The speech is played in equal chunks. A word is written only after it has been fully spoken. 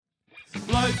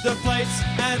load the plates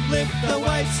and lift the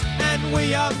weights, and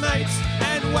we are mates,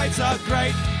 and weights are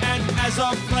great. And as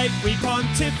of late, we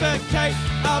pontificate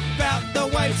about the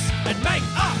weights and make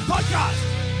a podcast.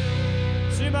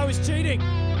 Sumo is cheating.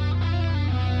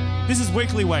 This is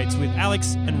Weekly Weights with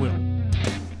Alex and Will.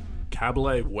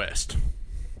 Cabalet West.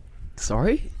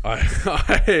 Sorry?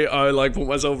 I like put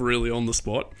myself really on the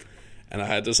spot, and I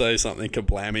had to say something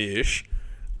kablammy-ish.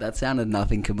 That sounded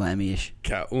nothing kablammy-ish.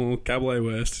 Cabalet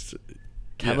West.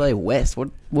 Cabalet West? What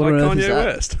Like on earth Kanye is that?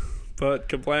 West, but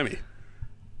kablammy.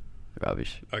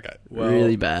 Rubbish. Okay, well,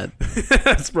 Really bad.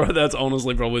 that's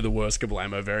honestly probably the worst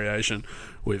kablamo variation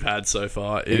we've had so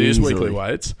far. It is Easily. Weekly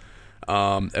Weights.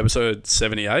 Episode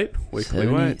 78. Weekly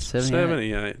 70, Weights.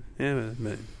 78. Yeah,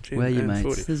 man. Where are you, mates?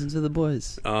 40. Listen to the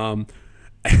boys.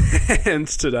 And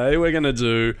today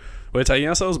we're taking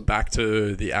ourselves back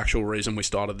to the actual reason we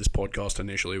started this podcast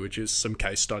initially, which is some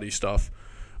case study stuff,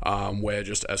 where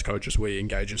just as coaches we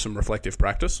engage in some reflective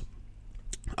practice.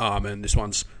 And this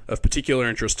one's of particular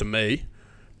interest to me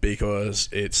because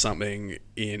it's something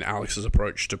in Alex's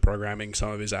approach to programming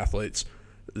some of his athletes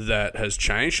that has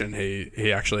changed. And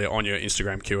he actually, on your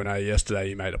Instagram Q&A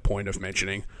yesterday, you made a point of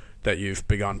mentioning that you've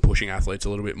begun pushing athletes a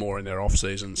little bit more in their off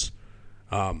seasons.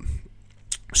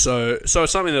 So it's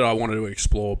something that I wanted to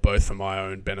explore both for my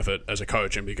own benefit as a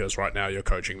coach and because right now you're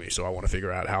coaching me, so I want to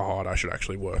figure out how hard I should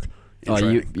actually work in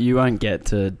training. You won't get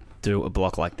to do a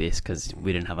block like this because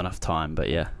we didn't have enough time, but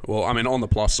yeah. Well, I mean, on the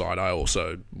plus side, I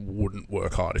also wouldn't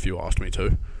work hard if you asked me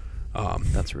to.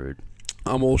 That's rude.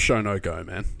 I'm all show no go,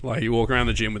 man. Like, you walk around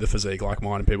the gym with a physique like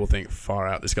mine and people think, far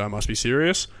out, this guy must be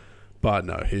serious. But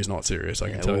no, he's not serious, I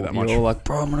can tell you that much. You're all like,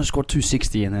 bro, I'm going to score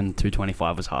 260 and then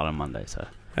 225 was hard on Monday, so...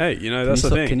 Hey, that's the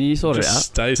thing. Can you sort it out? Just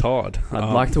stays hard.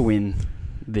 I'd like to win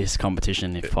this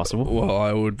competition if possible. Well,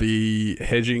 I would be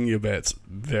hedging your bets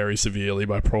very severely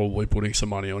by probably putting some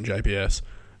money on JPS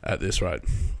at this rate.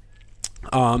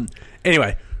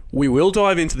 Anyway, we will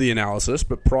dive into the analysis,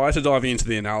 but prior to diving into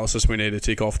the analysis, we need to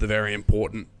tick off the very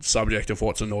important subject of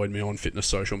what's annoyed me on fitness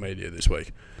social media this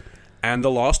week. And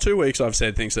the last 2 weeks, I've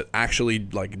said things that actually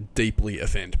deeply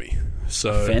offend me.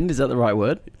 So, Offend? Is that the right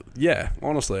word? Yeah,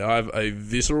 honestly, I have a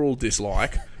visceral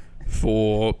dislike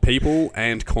for people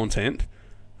and content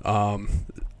to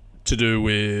do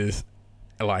with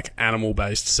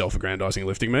animal-based self-aggrandizing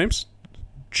lifting memes.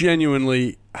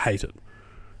 Genuinely hate it.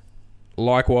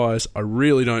 Likewise, I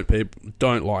really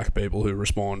don't like people who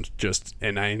respond just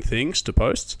inane things to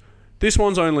posts. This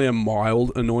one's only a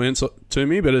mild annoyance to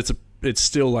me, but it's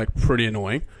still pretty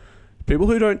annoying. People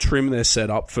who don't trim their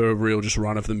setup for real just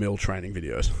run-of-the-mill training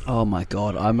videos. Oh my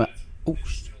god,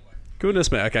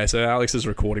 Goodness me. Okay, so Alex is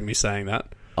recording me saying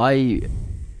that. I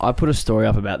put a story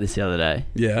up about this the other day.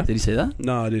 Yeah. Did you see that?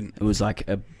 No, I didn't. It was like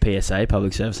a PSA,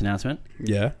 public service announcement.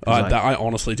 Yeah. I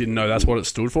honestly didn't know that's what it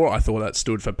stood for. I thought that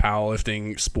stood for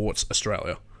Powerlifting Sports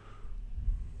Australia.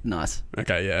 Nice.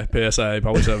 Okay, yeah. PSA,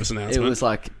 public service announcement. It was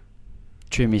like,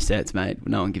 trim your sets, mate.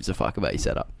 No one gives a fuck about your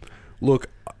setup.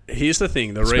 Look, here's the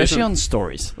thing. Especially on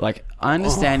stories. I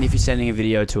understand if you're sending a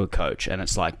video to a coach and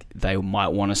it's they might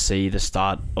want to see the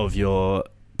start of your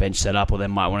bench setup or they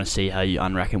might want to see how you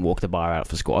unrack and walk the bar out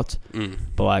for squats.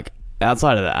 But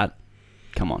outside of that,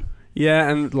 come on. Yeah,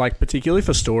 and particularly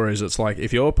for stories, it's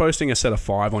if you're posting a set of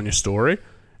 5 on your story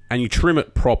and you trim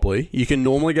it properly, you can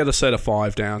normally get a set of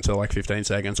 5 down to 15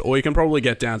 seconds, or you can probably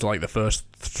get down to the first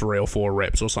 3 or 4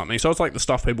 reps or something. So it's the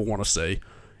stuff people want to see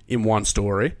in one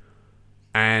story.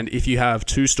 And if you have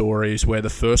 2 stories where the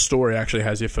first story actually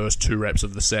has your first 2 reps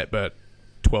of the set, but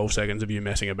 12 seconds of you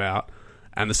messing about,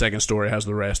 and the second story has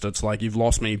the rest, it's you've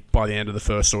lost me by the end of the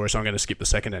first story, so I'm going to skip the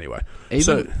second anyway.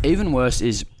 Even worse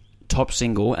is top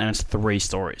single and it's 3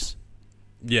 stories.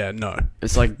 Yeah, no.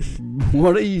 It's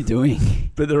what are you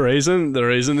doing? But the reason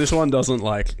this one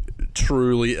doesn't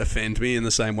truly offend me in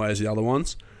the same way as the other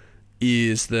ones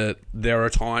is that there are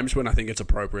times when I think it's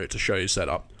appropriate to show your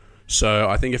setup. So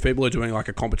I think if people are doing a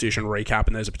competition recap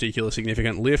and there's a particular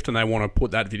significant lift and they want to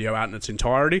put that video out in its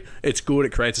entirety, it's good.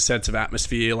 It creates a sense of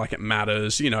atmosphere, it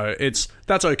matters.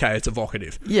 That's okay. It's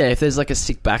evocative. Yeah, if there's a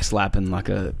sick back slap and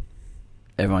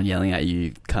everyone yelling at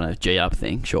you kind of G-up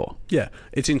thing, sure. Yeah,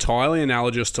 it's entirely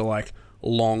analogous to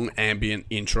long ambient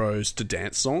intros to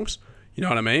dance songs. You know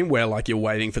what I mean? Where you're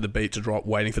waiting for the beat to drop,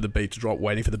 waiting for the beat to drop,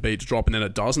 waiting for the beat to drop, and then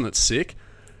it does and it's sick.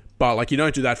 But you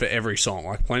don't do that for every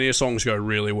song. Plenty of songs go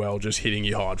really well just hitting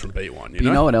you hard from beat 1. You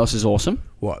know what else is awesome?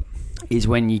 What? Is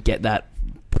when you get that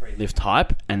pre-lift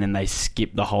hype and then they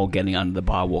skip the whole getting under the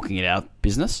bar, walking it out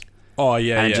business. Oh,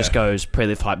 yeah, and it just goes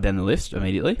pre-lift hype, then the lift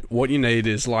immediately. What you need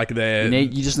is You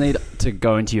just need to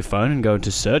go into your phone and go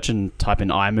into search and type in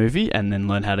iMovie and then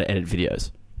learn how to edit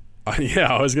videos. Yeah,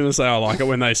 I was going to say I like it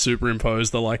when they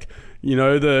superimpose the, like, you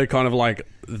know, the kind of like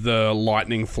the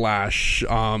lightning flash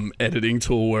editing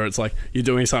tool where it's like you're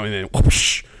doing something and then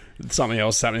whoosh, something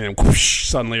else is happening and then whoosh,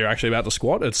 suddenly you're actually about to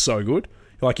squat. It's so good.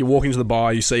 Like, you walk into the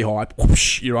bar, you see hype,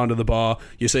 whoosh, you're under the bar,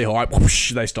 you see hype,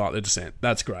 whoosh, they start the descent.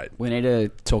 That's great. We need to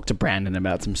talk to Brandon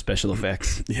about some special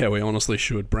effects. Yeah, we honestly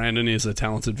should. Brandon is a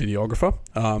talented videographer.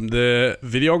 The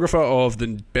videographer of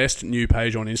the best new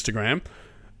page on Instagram,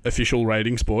 Official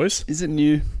Ratings Boys. Is it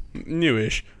new?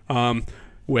 Newish.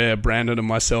 Where Brandon and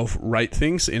myself rate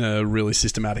things in a really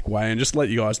systematic way and just let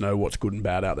you guys know what's good and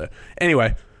bad out there.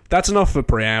 Anyway, that's enough for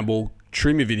preamble.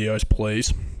 Trim your videos,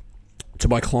 please. To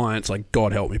my clients, like,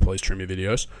 God help me, please trim your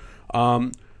videos.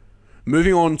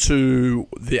 Moving on to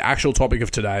the actual topic of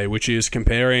today, which is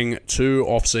comparing two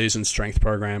off-season strength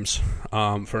programs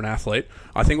for an athlete.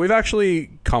 I think we've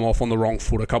actually come off on the wrong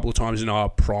foot a couple of times in our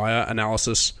prior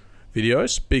analysis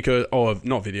videos,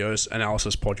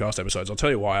 analysis podcast episodes. I'll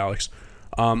tell you why, Alex.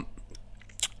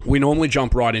 We normally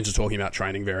jump right into talking about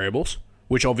training variables,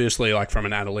 which obviously, like, from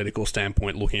an analytical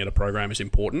standpoint, looking at a program is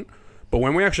important. But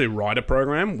when we actually write a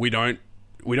program, we don't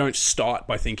start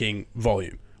by thinking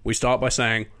volume. We start by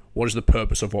saying, what is the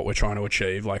purpose of what we're trying to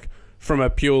achieve? Like, from a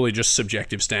purely just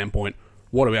subjective standpoint,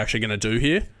 what are we actually going to do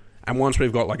here? And once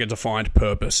we've got, like, a defined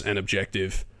purpose and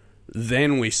objective,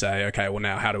 then we say, okay, well,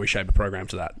 now how do we shape a program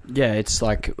to that? Yeah, it's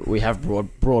like we have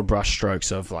broad brush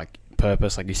strokes of, like,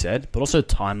 purpose, like you said, but also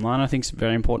timeline, I think, is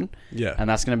very important. Yeah. And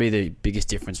that's going to be the biggest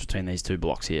difference between these two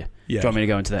blocks here. Yeah. Do you want me to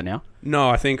go into that now? No,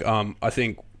 I think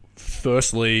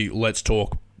firstly, let's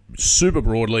talk super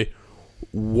broadly.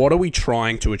 What are we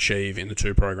trying to achieve in the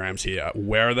two programs here?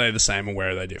 Where are they the same and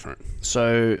where are they different?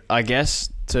 So I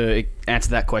guess to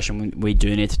answer that question, we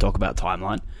do need to talk about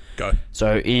timeline. Go.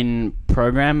 So in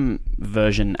program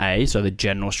version A, so the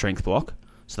general strength block,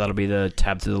 so that'll be the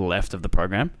tab to the left of the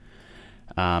program.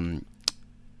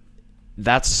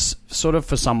 That's sort of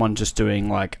for someone just doing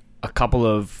like a couple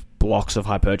of blocks of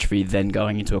hypertrophy, then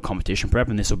going into a competition prep,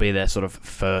 and this will be their sort of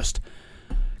first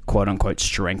quote-unquote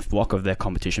strength block of their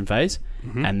competition phase.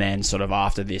 Mm-hmm. And then sort of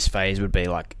after this phase would be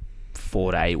like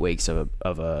 4 to 8 weeks of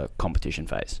a competition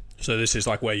phase. So this is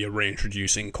like where you're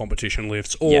reintroducing competition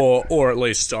lifts or at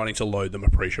least starting to load them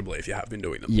appreciably if you have been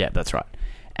doing them. Yeah, that's right.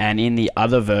 And in the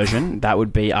other version, that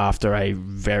would be after a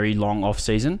very long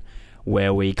off-season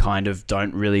where we kind of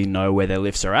don't really know where their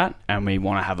lifts are at and we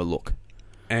want to have a look.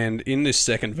 And in this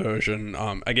second version,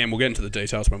 again, we'll get into the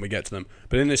details when we get to them,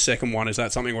 but in this second one, is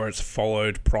that something where it's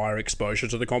followed prior exposure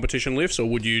to the competition lifts, or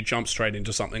would you jump straight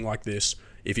into something like this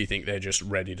if you think they're just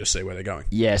ready to see where they're going?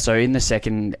 Yeah, so in the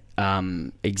second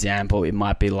example, it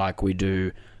might be like we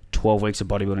do 12 weeks of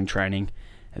bodybuilding training,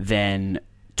 then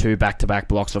 2 back-to-back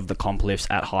blocks of the comp lifts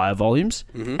at higher volumes,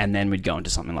 and then we'd go into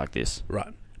something like this.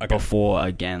 Right. Okay. Before,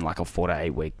 again, like a 4 to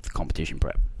 8 week competition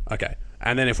prep. Okay.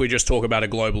 And then if we just talk about a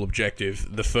global objective,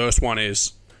 the first one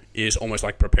is almost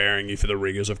like preparing you for the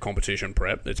rigors of competition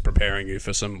prep. It's preparing you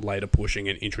for some later pushing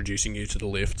and introducing you to the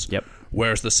lifts. Yep.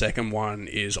 Whereas the second one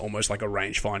is almost like a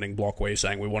range-finding block where you're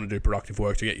saying we want to do productive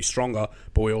work to get you stronger,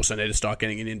 but we also need to start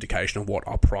getting an indication of what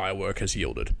our prior work has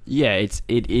yielded. Yeah, it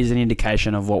is an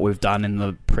indication of what we've done in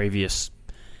the previous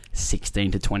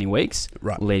 16 to 20 weeks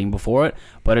leading before it,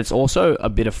 but it's also a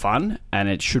bit of fun, and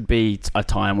it should be a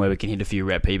time where we can hit a few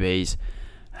rep PBs,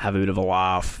 have a bit of a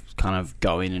laugh, kind of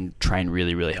go in and train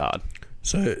really, really hard.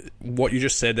 So what you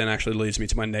just said then actually leads me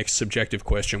to my next subjective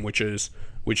question, which is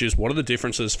what are the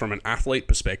differences from an athlete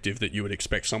perspective that you would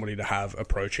expect somebody to have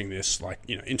approaching this, like,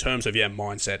 you know, in terms of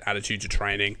mindset, attitude to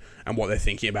training, and what they're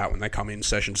thinking about when they come in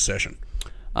session to session?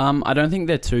 I don't think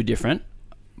they're too different,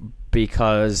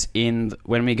 because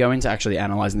when we go into actually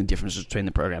analysing the differences between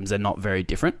the programs, they're not very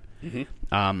different.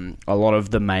 Mm-hmm. A lot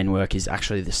of the main work is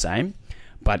actually the same,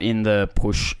 but in the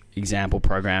push example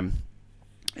program,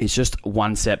 it's just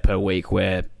 1 set per week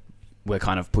where we're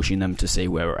kind of pushing them to see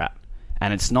where we're at.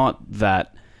 And it's not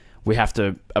that we have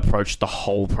to approach the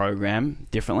whole program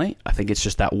differently. I think it's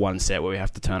just that 1 set where we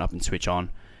have to turn up and switch on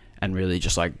and really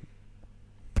just like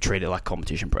treat it like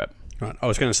competition prep. Right. I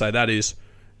was going to say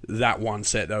that 1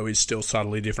 set, though, is still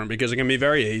subtly different, because it can be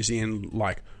very easy in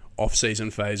like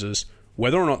off-season phases,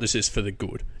 whether or not this is for the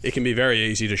good. It can be very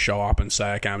easy to show up and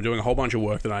say, okay, I'm doing a whole bunch of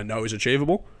work that I know is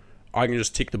achievable. I can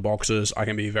just tick the boxes. I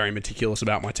can be very meticulous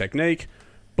about my technique,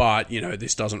 but,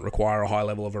 this doesn't require a high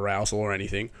level of arousal or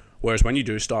anything. Whereas when you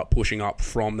do start pushing up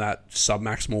from that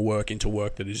submaximal work into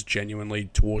work that is genuinely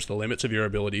towards the limits of your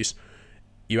abilities,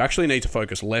 you actually need to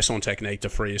focus less on technique to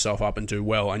free yourself up and do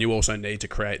well, and you also need to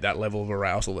create that level of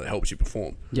arousal that helps you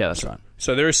perform. Yeah, that's right.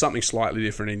 So there is something slightly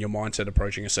different in your mindset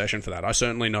approaching a session for that. I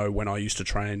certainly know when I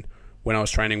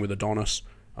was training with Adonis,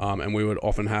 and we would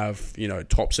often have,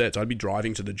 top sets. I'd be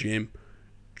driving to the gym,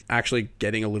 actually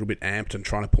getting a little bit amped and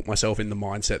trying to put myself in the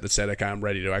mindset that said, okay, I'm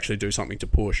ready to actually do something to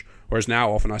push. Whereas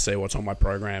now often I see what's on my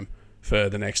program for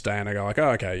the next day and I go like,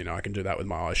 oh, okay, I can do that with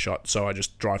my eyes shut. So I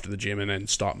just drive to the gym and then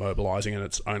start mobilizing, and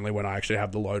it's only when I actually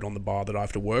have the load on the bar that I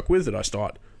have to work with that I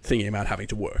start thinking about having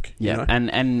to work. Yeah,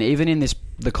 and even in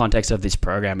the context of this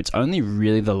program, it's only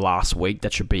really the last week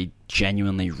that should be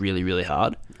genuinely really, really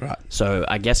hard. Right. So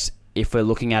I guess if we're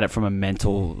looking at it from a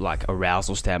mental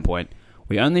arousal standpoint,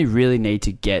 we only really need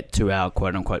to get to our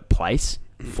quote-unquote place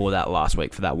for that last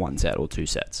week, for that 1 set or 2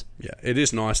 sets. Yeah, it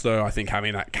is nice, though, I think,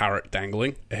 having that carrot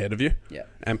dangling ahead of you. Yeah.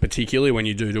 And particularly when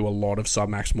you do a lot of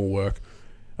submaximal work.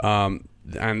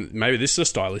 And maybe this is a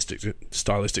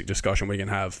stylistic discussion we can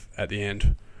have at the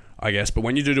end, I guess. But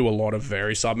when you do a lot of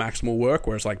very submaximal work,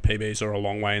 whereas PBs are a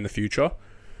long way in the future,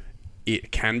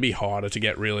 it can be harder to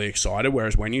get really excited.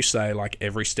 Whereas when you say,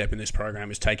 every step in this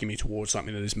program is taking me towards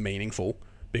something that is meaningful,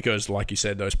 because, like you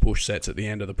said, those push sets at the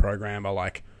end of the program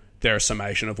are they're a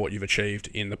summation of what you've achieved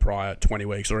in the prior 20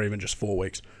 weeks or even just 4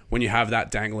 weeks. When you have that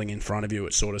dangling in front of you,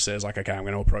 it sort of says okay, I'm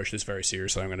going to approach this very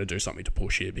seriously. I'm going to do something to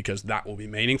push here because that will be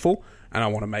meaningful, and I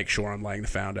want to make sure I'm laying the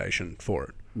foundation for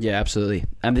it. Yeah, absolutely.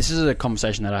 And this is a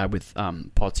conversation that I had with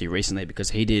Potsy recently, because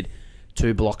he did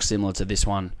 2 blocks similar to this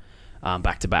one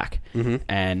back to back.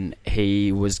 And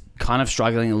he was kind of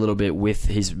struggling a little bit with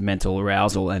his mental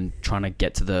arousal and trying to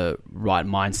get to the right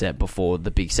mindset before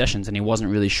the big sessions, and he wasn't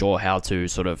really sure how to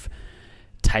sort of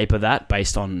taper that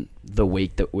based on the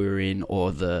week that we were in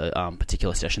or the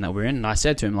particular session that we're in. And I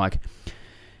said to him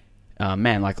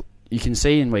man, you can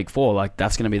see in week 4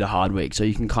 that's going to be the hard week, so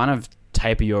you can kind of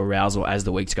taper your arousal as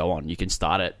the weeks go on. You can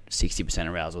start at 60%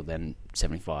 arousal, then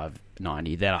 75,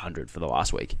 90, then 100 for the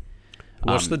last week.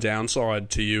 What's the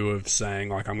downside to you of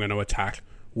saying I'm going to attack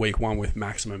week 1 with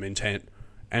maximum intent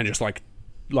and just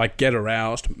get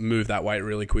aroused, move that weight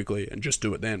really quickly and just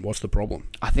do it then? What's the problem?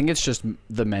 I think it's just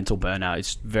the mental burnout.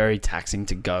 It's very taxing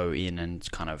to go in and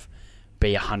kind of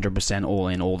be 100% all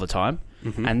in all the time.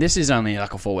 And this is only a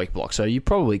 4-week block, so you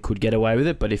probably could get away with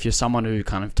it. But if you're someone who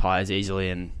kind of tires easily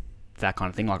and that kind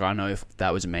of thing, I know if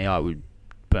that was me, I would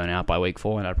burn out by week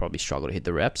 4 and I'd probably struggle to hit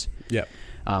the reps. Yeah.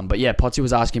 But yeah, Potsy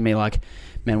was asking me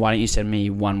man, why don't you send me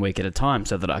 1 week at a time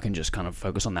so that I can just kind of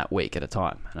focus on that week at a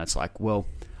time? And it's well,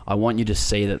 I want you to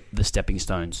see that the stepping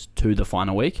stones to the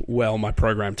final week. Well, my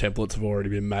program templates have already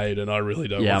been made and I really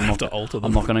don't want to have to alter them.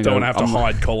 I'm not going to go. Don't have to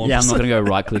hide columns. Yeah, I'm not going to go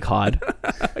right click hide.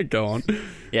 Go on.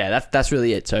 Yeah, that's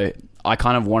really it. So I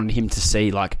kind of wanted him to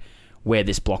see where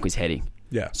this block is heading.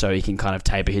 Yeah. So he can kind of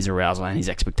taper his arousal and his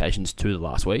expectations to the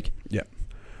last week. Yeah.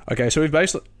 Okay, so we've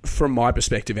basically, from my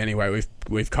perspective anyway,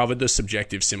 we've covered the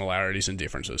subjective similarities and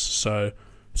differences. So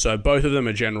both of them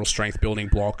are general strength building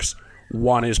blocks.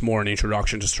 One is more an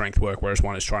introduction to strength work, whereas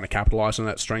one is trying to capitalize on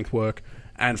that strength work.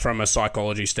 And from a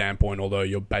psychology standpoint, although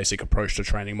your basic approach to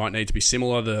training might need to be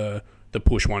similar, the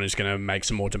push one is going to make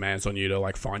some more demands on you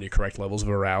to find your correct levels of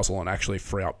arousal and actually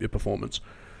free up your performance.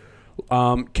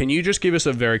 Can you just give us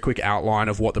a very quick outline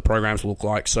of what the programs look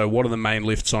like? So what are the main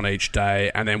lifts on each day,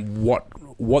 and then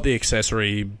what the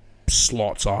accessory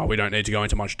slots are? We don't need to go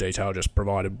into much detail, just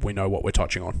provided we know what we're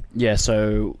touching on. Yeah,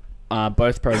 so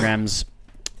both programs,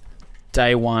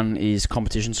 day 1 is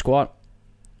competition squat,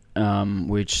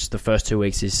 which the first 2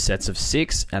 weeks is sets of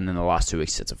 6, and then the last 2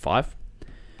 weeks sets of 5.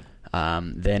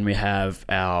 Then we have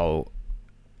our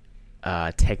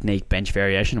technique bench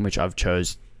variation, which I've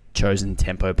chosen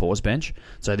tempo pause bench.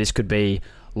 So this could be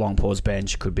long pause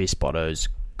bench, could be spottos,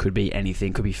 could be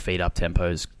anything, could be feet up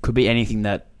tempos, could be anything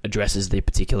that addresses the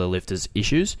particular lifter's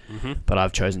issues. But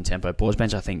I've chosen tempo pause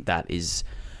bench. I think that is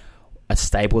a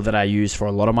staple that I use for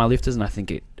a lot of my lifters, and I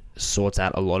think it sorts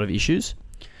out a lot of issues.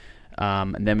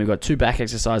 And then we've got 2 back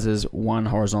exercises, 1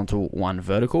 horizontal, 1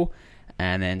 vertical,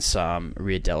 and then some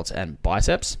rear delts and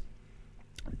biceps.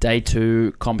 Day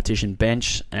 2, competition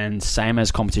bench, and same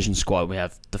as competition squat, we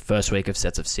have the first week of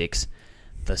sets of 6,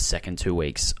 the second 2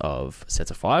 weeks of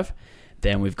sets of 5.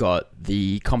 Then we've got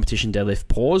the competition deadlift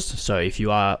pause. So if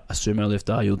you are a sumo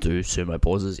lifter, you'll do sumo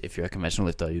pauses. If you're a conventional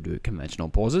lifter, you do conventional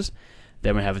pauses.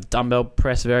 Then we have a dumbbell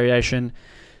press variation,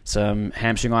 some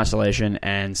hamstring isolation,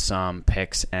 and some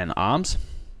pecs and arms.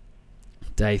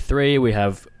 Day 3, we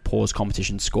have pause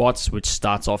competition squats, which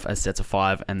starts off as sets of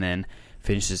 5 and then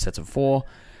finishes sets of 4.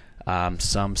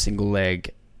 Some single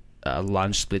leg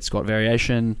lunge split squat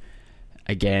variation.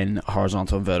 Again,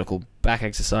 horizontal and vertical back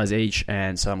exercise each,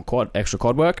 and some extra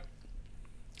quad work.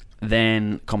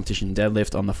 Then competition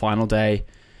deadlift on the final day,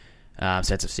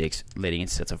 sets of 6 leading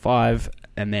into sets of 5.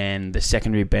 And then the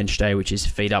secondary bench day, which is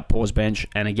feet up pause bench.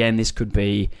 And again, this could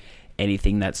be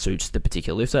anything that suits the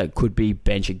particular lifter. It could be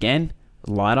bench again,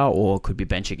 lighter, or it could be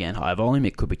bench again, high volume.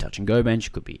 It could be touch and go bench.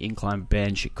 It could be incline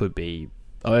bench. It could be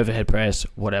overhead press,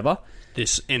 whatever.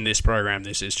 In this program,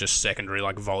 this is just secondary,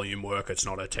 like volume work. It's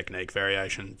not a technique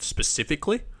variation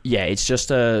specifically. Yeah, it's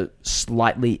just a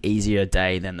slightly easier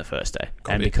day than the first day.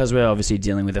 And because we're obviously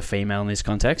dealing with a female in this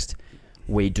context,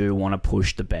 we do want to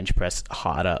push the bench press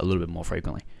harder a little bit more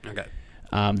frequently. Okay.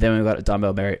 Then we've got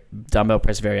a dumbbell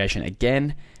press variation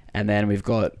again, and then we've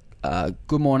got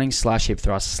good morning / hip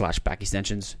thrust / back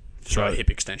extensions. So hip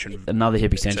extension. Another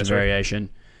hip extension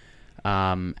variation.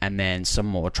 And then some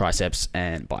more triceps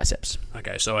and biceps.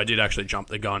 Okay, so I did actually jump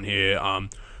the gun here.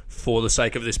 For the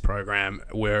sake of this program,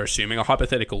 we're assuming a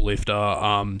hypothetical lifter.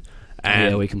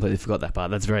 And yeah, we completely forgot that part.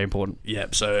 That's very important.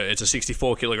 Yep, so it's a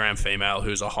 64 kilogram female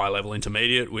who's a high level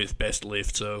intermediate with best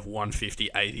lifts of 150,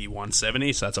 80,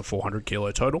 170. So that's a 400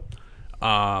 kilo total.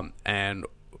 And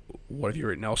what have you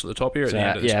written else at the top here? So,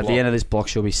 at the end of this block,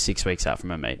 she'll be 6 weeks out from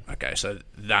her meet. Okay, so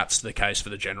that's the case for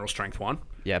the general strength one?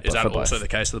 Yeah, is that also both. the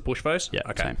case for the push phase? Yeah,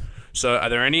 okay. same. So are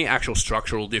there any actual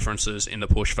structural differences in the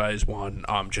push phase one,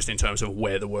 just in terms of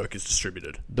where the work is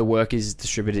distributed? The work is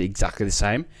distributed exactly the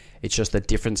same. It's just the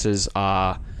differences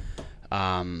are...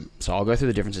 so I'll go through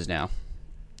the differences now.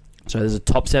 So there's a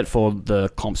top set for the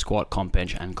comp squat, comp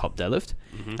bench, and comp deadlift.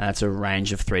 And that's a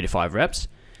range of 3 to 5 reps,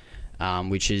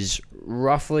 which is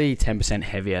roughly 10%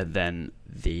 heavier than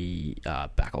the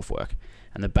back off work.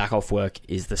 And the back off work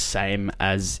is the same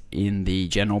as in the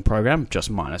general program, just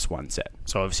minus 1 set.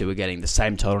 So obviously we're getting the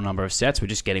same total number of sets. We're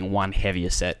just getting one heavier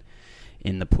set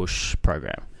in the push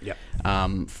program.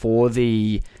 Yep. For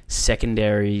the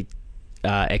secondary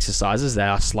exercises, they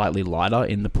are slightly lighter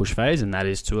in the push phase, and that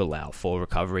is to allow for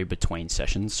recovery between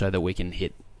sessions so that we can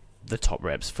hit the top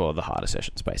reps for the harder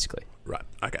sessions, basically. Right.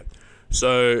 Okay.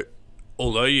 So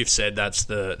although you've said that's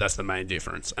the main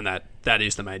difference, and that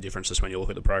is the main differences when you look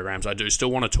at the programs, I do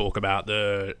still want to talk about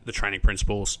the training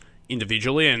principles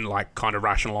individually and like kind of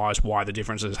rationalize why the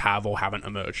differences have or haven't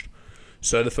emerged.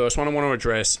 So the first one I want to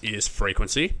address is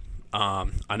frequency.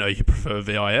 I know you prefer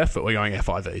VIF, but we're going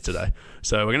FIV today.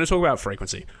 So we're going to talk about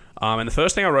frequency. And the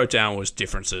first thing I wrote down was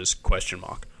differences, ?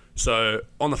 So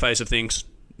on the face of things,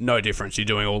 no difference. You're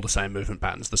doing all the same movement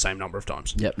patterns the same number of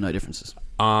times. Yep, no differences.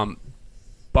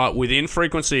 But within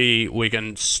frequency, we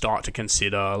can start to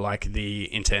consider like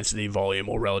the intensity, volume,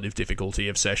 or relative difficulty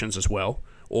of sessions as well,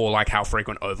 or like how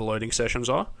frequent overloading sessions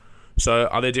are. So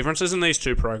are there differences in these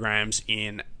two programs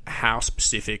in how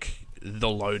specific the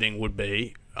loading would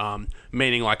be?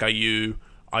 Meaning, like, are you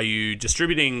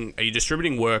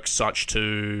distributing work such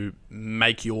to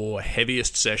make your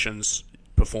heaviest sessions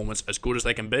performance as good as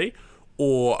they can be,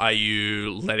 or are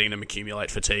you letting them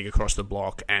accumulate fatigue across the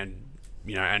block and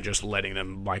just letting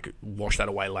them like wash that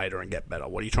away later and get better?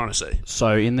 What are you trying to see?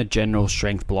 So in the general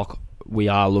strength block, we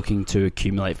are looking to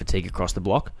accumulate fatigue across the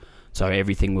block, so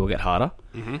everything will get harder.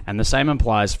 And the same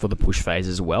applies for the push phase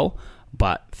as well,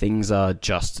 but things are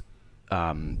just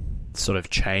sort of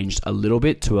changed a little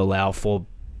bit to allow for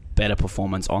better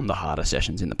performance on the harder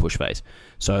sessions in the push phase.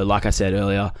 So like I said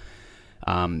earlier,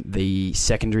 the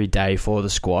secondary day for the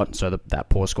squat, so that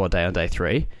poor squat day on day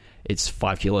 3, it's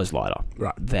 5 kilos lighter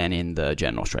than in the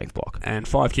general strength block. And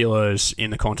 5 kilos in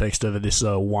the context of this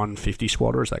 150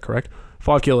 squatter, is that correct?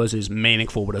 5 kilos is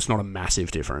meaningful, but it's not a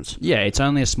massive difference. Yeah, it's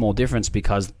only a small difference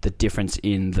because the difference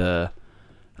in the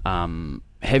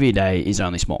heavier day is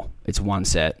only small. It's one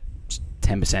set,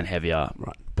 10% heavier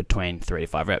between 3 to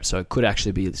 5 reps, so it could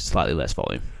actually be slightly less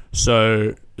volume.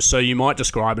 So you might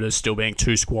describe it as still being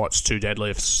 2 squats, 2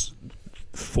 deadlifts,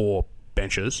 4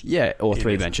 benches. Yeah, or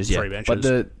 3 benches, yeah. 3 benches.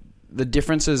 But the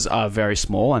differences are very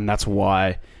small, and that's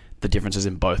why the differences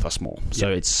in both are small.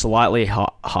 So it's slightly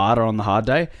harder on the hard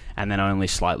day, and then only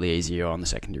slightly easier on the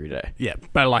secondary day. Yeah,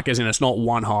 but like as in it's not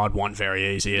one hard, one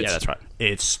very easy. It's, yeah, that's right.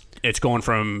 It's gone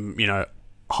from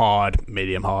hard,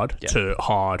 medium hard to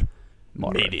hard,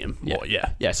 moderate. Medium.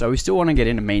 Yeah, so we still want to get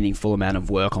in a meaningful amount of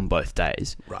work on both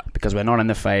days. Right. Because we're not in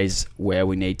the phase where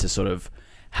we need to sort of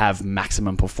have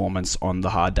maximum performance on the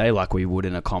hard day like we would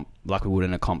in a comp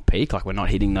peak. Like we're not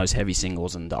hitting those heavy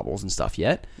singles and doubles and stuff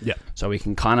yet. Yeah. So we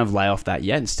can kind of lay off that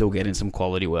yet and still get in some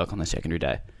quality work on the secondary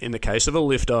day. In the case of a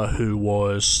lifter who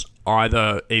was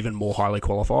either even more highly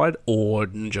qualified or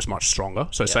just much stronger.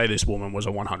 So say this woman was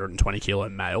a 120 kilo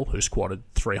male who squatted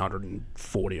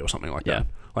 340 or something like that.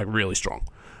 Like really strong.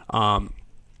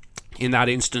 In that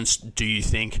instance, do you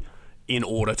think in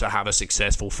order to have a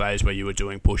successful phase where you were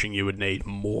doing pushing, you would need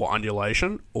more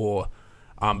undulation? Or,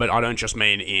 but I don't just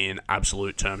mean in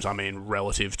absolute terms, I mean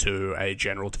relative to a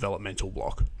general developmental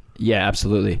block. Yeah,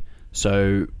 absolutely.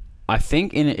 So I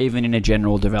think even in a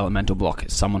general developmental block,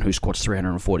 someone who squats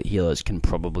 340 kilos can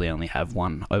probably only have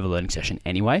one overloading session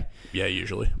anyway. Yeah,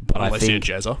 usually. But unless you're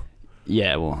Jezza.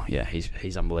 Yeah, well, yeah,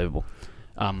 he's unbelievable.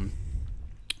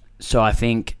 So I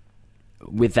think,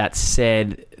 with that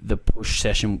said, the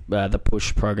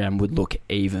push program would look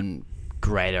even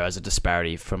greater as a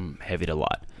disparity from heavy to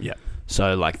light. Yeah.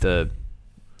 So like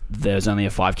there's only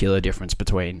a 5 kilo difference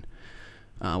between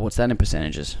what's that in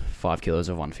percentages? 5 kilos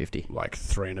of 150. Like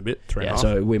 3 and a bit, 3 and a half.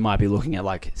 So we might be looking at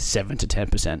like 7 to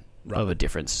 10% Right. of a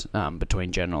difference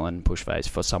between general and push phase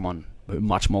for someone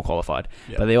much more qualified.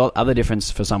 Yeah. But the other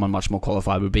difference for someone much more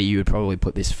qualified would be you would probably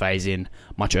put this phase in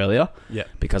much earlier. Yeah.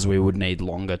 Because we would need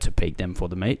longer to peak them for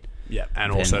the meet. Yeah,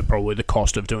 and also probably the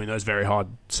cost of doing those very hard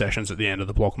sessions at the end of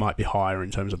the block might be higher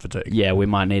in terms of fatigue. Yeah, we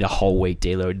might need a whole week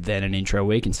deload, then an intro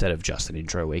week instead of just an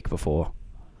intro week before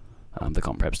the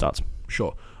comp prep starts.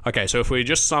 Sure. Okay, so if we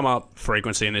just sum up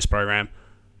frequency in this program,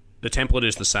 the template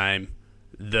is the same.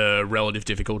 The relative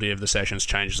difficulty of the sessions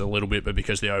changes a little bit, but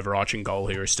because the overarching goal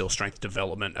here is still strength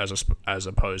development as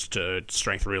opposed to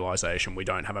strength realization, we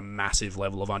don't have a massive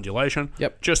level of undulation.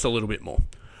 Yep. Just a little bit more.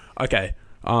 Okay.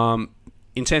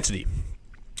 Intensity.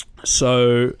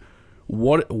 So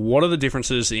what are the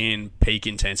differences in peak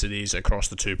intensities across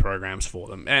the two programs for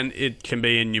them? And it can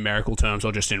be in numerical terms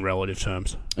or just in relative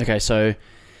terms. Okay, so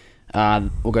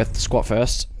we'll go with the squat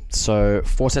first. So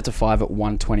 4 sets of 5 at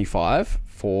 125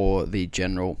 for the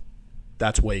general.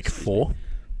 That's week 4.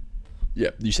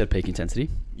 Yep. You said peak intensity.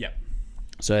 Yep.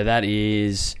 So that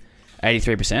is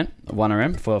 83% of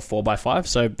 1RM for 4x5.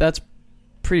 So that's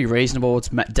pretty reasonable. It's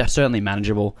certainly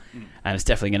manageable, and it's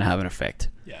definitely going to have an effect.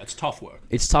 Yeah, it's tough work.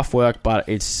 It's tough work, but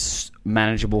it's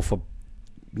manageable for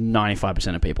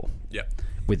 95% of people. Yep.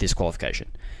 With this qualification.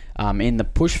 In the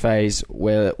push phase,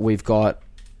 where we've got...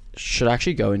 Should I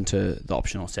actually go into the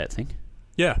optional set thing?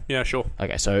 Yeah, sure.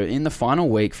 Okay, so in the final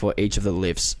week for each of the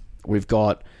lifts, we've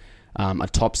got a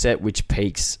top set which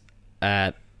peaks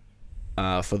at,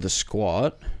 for the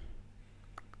squat,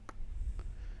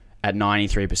 at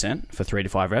 93% for 3 to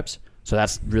 5 reps. So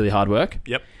that's really hard work.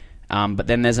 Yep. But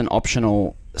then there's an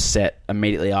optional set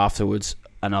immediately afterwards,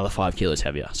 another 5 kilos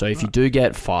heavier. So if you do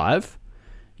get 5,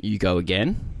 you go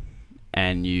again,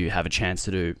 and you have a chance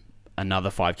to do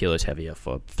another 5 kilos heavier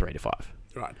for 3 to 5.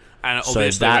 Right. And So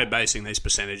obviously that- we're basing these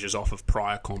percentages off of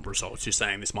prior comp results. You're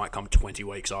saying this might come 20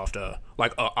 weeks after,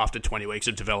 after 20 weeks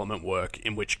of development work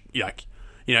in which,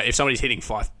 if somebody's hitting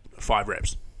 5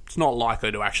 reps, it's not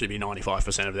likely to actually be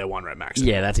 95% of their 1 rep max.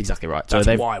 Yeah, that's exactly right. That's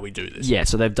so why we do this. Yeah,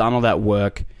 so they've done all that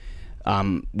work,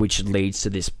 which leads to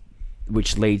this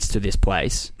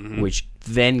place, which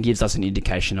then gives us an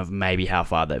indication of maybe how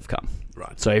far they've come.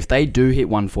 Right. So if they do hit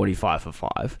 145 for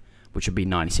 5, which would be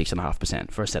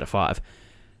 96.5% for a set of 5,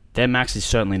 their max is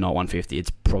certainly not 150. It's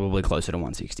probably closer to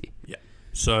 160. Yeah.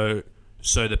 So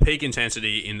the peak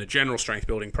intensity in the general strength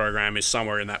building program is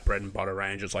somewhere in that bread and butter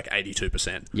range. It's like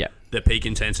 82%. Yeah. The peak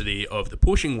intensity of the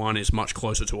pushing one is much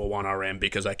closer to a 1RM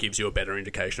because that gives you a better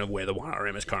indication of where the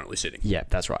 1RM is currently sitting. Yeah,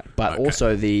 that's right. But Okay.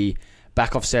 also the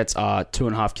back off sets are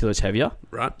 2.5 kilos heavier.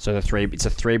 Right. So it's a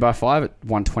 3x5 at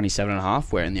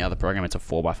 127.5, where in the other program it's a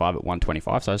 4x5 at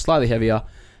 125. So slightly heavier,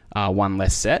 one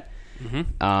less set.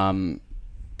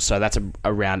 So that's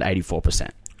around 84%.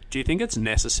 Do you think it's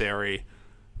necessary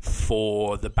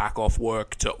for the back off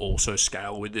work to also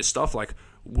scale with this stuff? Like,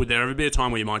 would there ever be a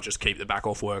time where you might just keep the back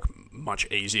off work much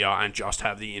easier and just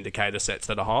have the indicator sets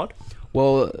that are hard?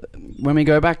 Well, when we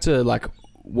go back to like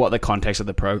what the context of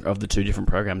the two different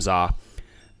programs are,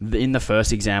 in the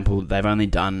first example, they've only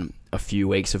done a few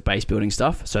weeks of base building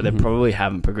stuff, so they probably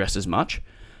haven't progressed as much.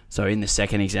 So in the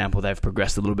second example, they've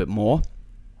progressed a little bit more,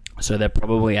 so they're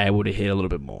probably able to hit a little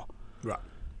bit more. Right.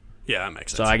 Yeah, that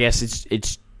makes sense. So I guess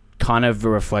it's kind of a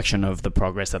reflection of the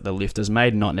progress that the lifters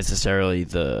made, not necessarily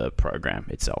the program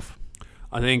itself.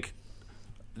 I think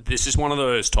this is one of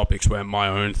those topics where my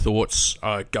own thoughts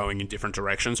are going in different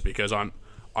directions because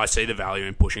I see the value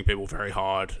in pushing people very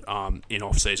hard in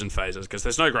off-season phases because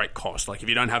there's no great cost. Like if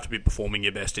you don't have to be performing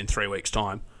your best in 3 weeks'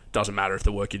 time, doesn't matter if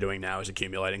the work you're doing now is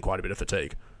accumulating quite a bit of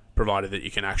fatigue, provided that you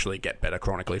can actually get better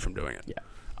chronically from doing it.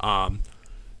 Yeah.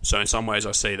 So in some ways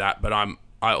I see that, but I'm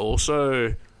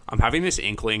having this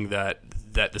inkling that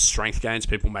the strength gains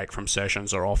people make from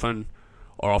sessions are often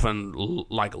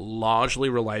like largely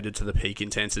related to the peak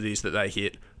intensities that they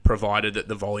hit, provided that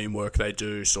the volume work they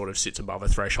do sort of sits above a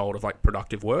threshold of like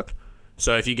productive work.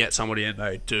 So if you get somebody and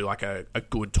they do like a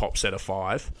good top set of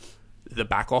 5, the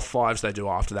back off 5s they do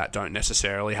after that don't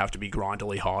necessarily have to be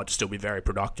grindily hard to still be very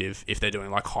productive if they're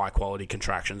doing like high quality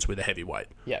contractions with a heavy weight.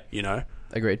 Yeah. You know?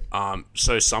 Agreed.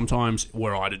 So sometimes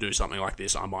were I to do something like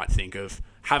this, I might think of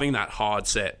having that hard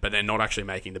set, but then not actually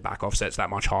making the back off sets that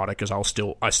much harder, because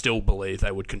I still believe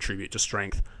they would contribute to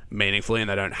strength meaningfully, and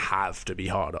they don't have to be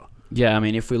harder. Yeah, I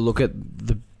mean, if we look at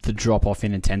the drop off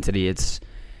in intensity, it's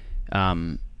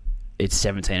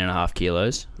 17.5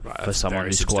 kilos for someone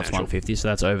who squats 150, so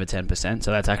that's over 10%.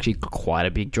 So that's actually quite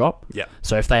a big drop. Yeah.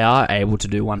 So if they are able to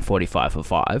do 145 for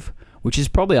 5, which is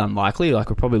probably unlikely, like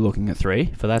we're probably looking at 3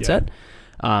 for that set,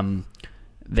 then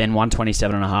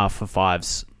 127.5 for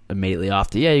 5s immediately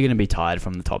after. Yeah, you're going to be tired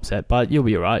from the top set, but you'll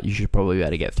be alright. You should probably be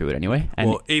able to get through it anyway.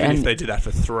 And, even if they did that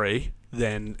for 3,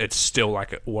 then it's still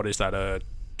like, what is that, a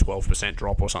 12%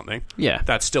 drop or something? Yeah.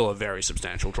 That's still a very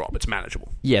substantial drop. It's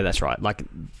manageable. Yeah, that's right. Like,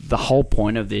 the whole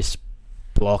point of this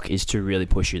block is to really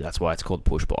push you. That's why it's called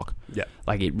push block. Yeah.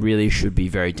 Like, it really should be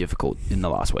very difficult in the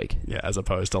last week. Yeah, as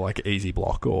opposed to like easy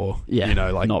block or,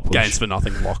 not push. gains for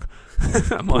nothing block.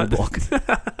 Pull block.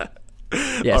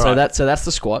 Yeah, All so right. that's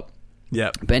the squat.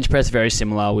 Yeah. Bench press, very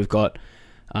similar. We've got,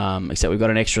 except we've got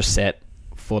an extra set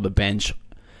for the bench.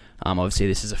 Obviously,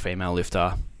 this is a female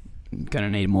lifter. Going to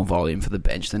need more volume for the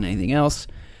bench than anything else.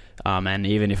 And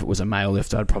even if it was a male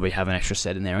lifter, I'd probably have an extra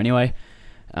set in there anyway.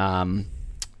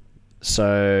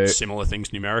 So Similar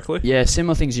things numerically? Yeah,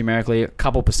 similar things numerically. A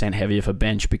couple % heavier for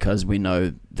bench, because we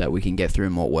know that we can get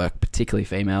through more work, particularly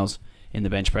females, in the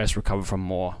bench press, recover from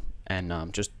more,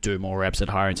 and just do more reps at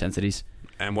higher intensities.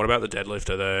 And what about the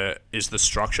deadlift? Is the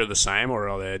structure the same, or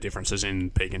are there differences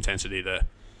in peak intensity there?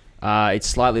 It's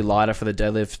slightly lighter for the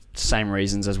deadlift. Same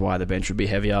reasons as why the bench would be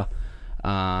heavier.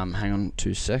 Hang on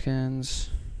 2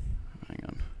 seconds. Hang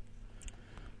on.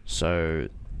 So,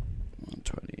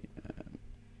 120.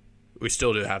 We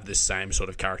still do have this same sort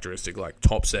of characteristic, like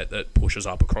top set that pushes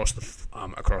up across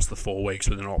the 4 weeks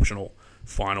with an optional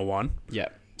final one. Yeah.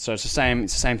 So it's the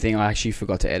same thing. I actually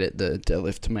forgot to edit the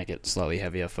deadlift to make it slightly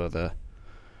heavier for the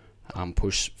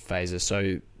push phases.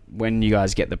 So when you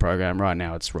guys get the program, right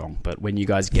now it's wrong, but when you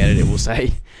guys get it, it will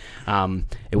say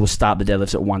it will start the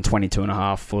deadlifts at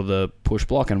 122.5 for the push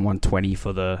block and 120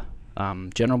 for the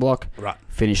general block. Right.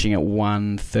 Finishing at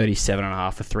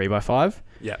 137.5 for 3x5.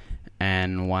 Yeah.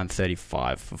 And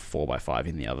 135 for 4x5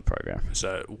 in the other program.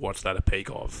 So what's that a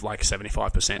peak of? Like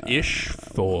 75%-ish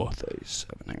for...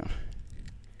 137, hang on.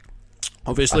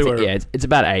 Obviously, it's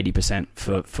about 80%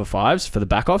 for 5s, for the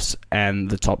back-offs, and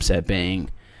the top set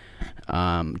being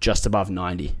just above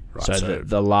 90. Right, so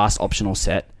the last optional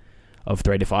set of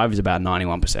 3 to 5 is about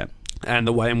 91%. And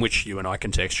the way in which you and I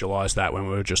contextualised that when we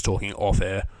were just talking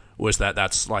off-air was that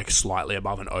that's like slightly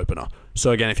above an opener. So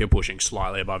again, if you're pushing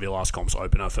slightly above your last comp's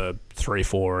opener for 3,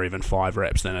 4, or even 5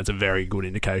 reps, then it's a very good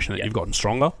indication that you've gotten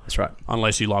stronger. That's right.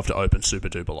 Unless you love to open super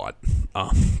duper light.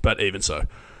 But even so.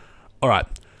 All right.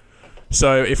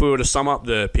 So if we were to sum up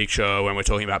the picture when we're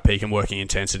talking about peak and working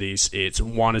intensities, it's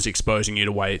one is exposing you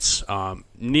to weights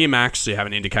near max, so you have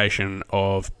an indication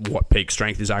of what peak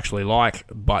strength is actually like,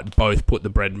 but both put the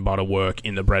bread and butter work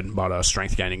in the bread and butter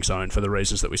strength gaining zone for the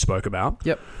reasons that we spoke about.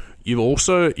 Yep.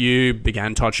 You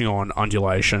began touching on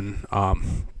undulation.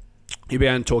 You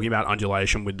began talking about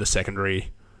undulation with the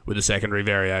secondary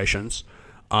variations,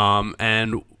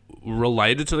 and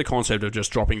related to the concept of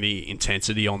just dropping the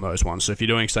intensity on those ones. So if you're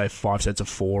doing, say, 5 sets of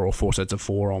 4 or 4 sets of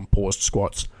 4 on paused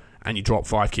squats and you drop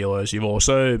 5 kilos, you've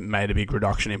also made a big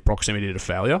reduction in proximity to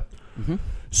failure. Mm-hmm.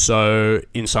 So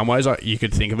in some ways, you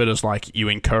could think of it as like you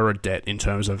incur a debt in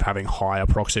terms of having higher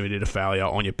proximity to failure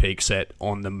on your peak set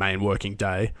on the main working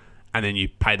day, and then you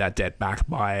pay that debt back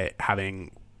by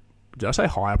having... Did I say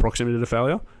higher proximity to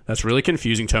failure? That's really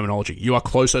confusing terminology. You are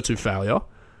closer to failure,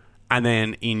 and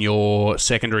then in your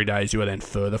secondary days, you are then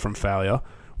further from failure,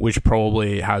 which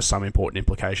probably has some important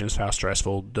implications for how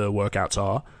stressful the workouts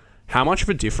are. How much of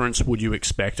a difference would you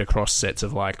expect across sets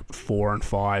of like 4 and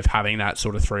 5, having that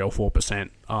sort of 3 or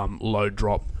 4% load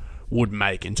drop would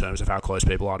make in terms of how close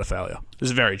people are to failure? This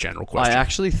is a very general question. I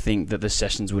actually think that the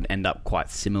sessions would end up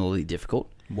quite similarly difficult.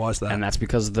 Why is that? And that's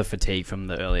because of the fatigue from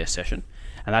the earlier session.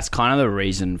 And that's kind of the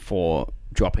reason for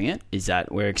dropping it, is that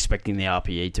we're expecting the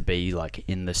RPE to be like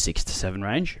in the 6 to 7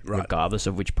 range, regardless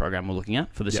of which program we're looking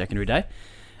at for the secondary day.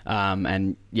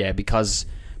 And yeah, because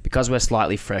we're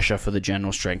slightly fresher for the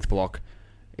general strength block,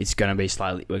 it's going to be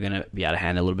we're going to be able to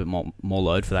handle a little bit more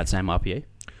load for that same RPE.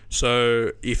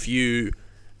 So if we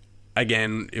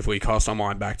cast our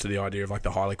mind back to the idea of like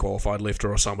the highly qualified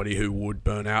lifter or somebody who would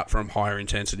burn out from higher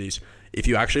intensities, if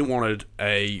you actually wanted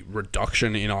a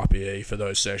reduction in RPE for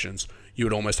those sessions, you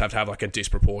would almost have to have like a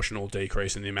disproportional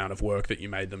decrease in the amount of work that you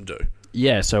made them do.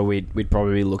 Yeah, so we'd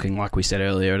probably be looking, like we said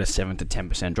earlier, at a 7 to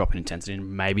 10% drop in intensity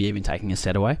and maybe even taking a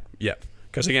set away. Yeah.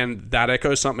 Because, again, that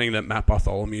echoes something that Matt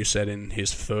Bartholomew said in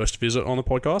his first visit on the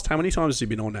podcast. How many times has he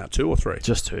been on now? 2 or 3?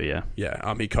 Just 2, yeah.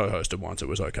 Yeah, he co-hosted once. It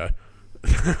was okay.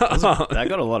 That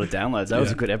got a lot of downloads. That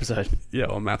was a good episode. Yeah,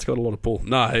 well, Matt's got a lot of pull.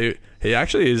 No, he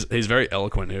actually is. He's very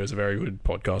eloquent. He was a very good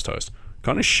podcast host.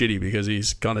 Kind of shitty because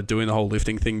he's kind of doing the whole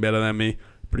lifting thing better than me.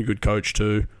 Pretty good coach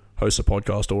too. Hosts a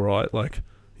podcast all right. Like,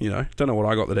 don't know what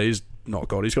I got that he's not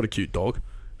got. He's got a cute dog.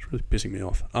 It's really pissing me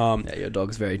off. Yeah, your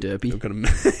dog's very derpy.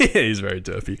 Yeah, he's very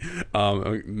derpy.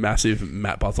 A massive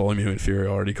Matt Bartholomew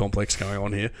inferiority complex going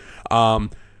on here.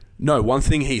 No, one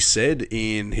thing he said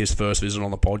in his first visit on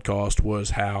the podcast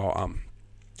was how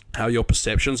your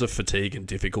perceptions of fatigue and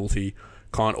difficulty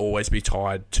can't always be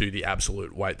tied to the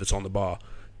absolute weight that's on the bar.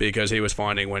 Because he was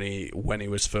finding when he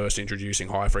was first introducing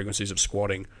high frequencies of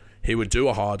squatting, he would do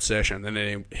a hard session and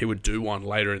then he would do one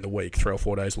later in the week, 3 or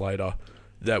 4 days later,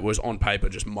 that was on paper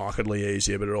just markedly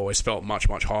easier, but it always felt much,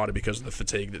 much harder because of the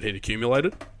fatigue that he'd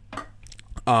accumulated.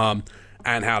 And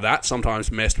how that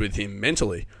sometimes messed with him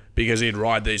mentally, because he'd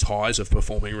ride these highs of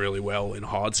performing really well in a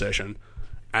hard session,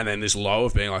 and then this low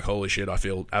of being like, holy shit, I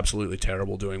feel absolutely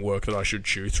terrible doing work that I should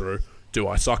chew through. Do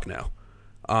I suck now?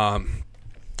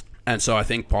 And so I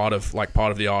think part of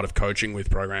the art of coaching with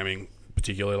programming,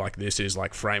 particularly like this, is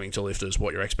like framing to lifters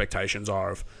what your expectations are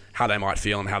of how they might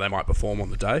feel and how they might perform on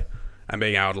the day, and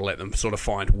being able to let them sort of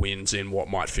find wins in what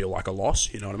might feel like a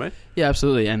loss. You know what I mean? Yeah,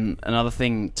 absolutely. And another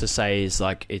thing to say is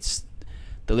like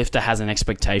the lifter has an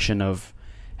expectation of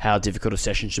how difficult a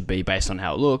session should be based on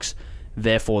how it looks.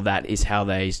 Therefore, that is how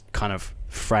they kind of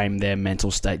frame their mental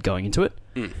state going into it.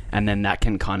 And then that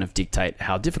can kind of dictate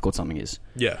how difficult something is.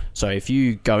 Yeah. So if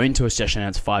you go into a session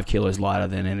that's 5 kilos lighter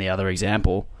than in the other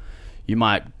example, you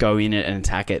might go in it and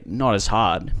attack it not as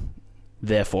hard.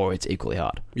 Therefore, it's equally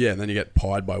hard. Yeah, and then you get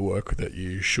pied by work that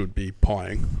you should be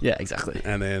pieing. Yeah, exactly.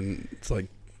 And then it's like,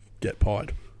 get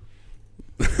pied.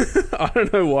 I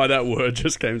don't know why that word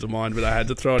just came to mind, but I had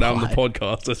to throw it out on the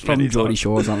podcast. That's from Geordie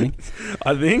Shore or something.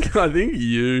 I think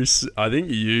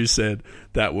you said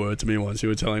that word to me once. You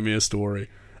were telling me a story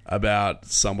about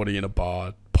somebody in a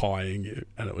bar pieing you,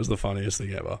 and it was the funniest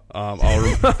thing ever.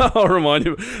 I'll remind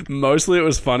you. Mostly, it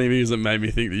was funny because it made me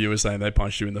think that you were saying they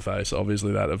punched you in the face.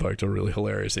 Obviously, that evoked a really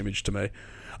hilarious image to me.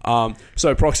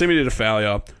 So proximity to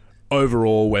failure.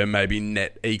 Overall, we're maybe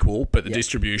net equal, but the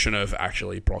distribution of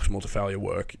actually proximal to failure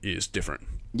work is different.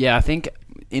 Yeah, I think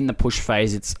in the push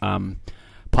phase, it's part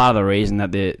of the reason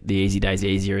that the easy day's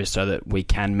easier is so that we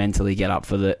can mentally get up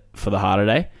for the harder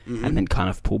day, and then kind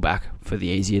of pull back for the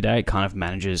easier day. It kind of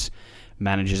manages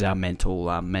our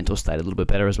mental state a little bit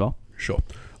better as well. Sure.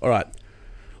 All right.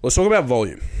 Let's talk about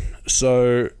volume.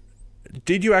 So,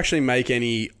 did you actually make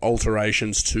any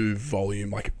alterations to volume,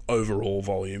 like overall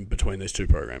volume, between these two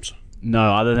programs?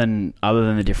 No, other than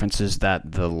the differences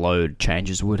that the load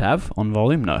changes would have on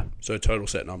volume, no. So total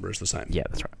set number is the same? Yeah,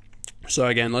 that's right. So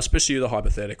again, let's pursue the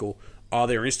hypothetical. Are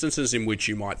there instances in which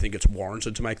you might think it's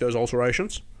warranted to make those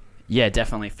alterations? Yeah,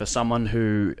 definitely. For someone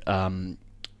who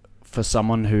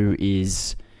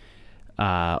is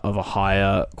of a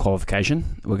higher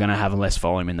qualification, we're going to have less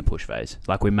volume in the push phase.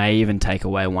 Like we may even take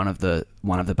away one of the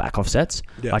back off sets.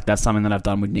 Yeah. Like that's something that I've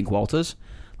done with Nick Walters.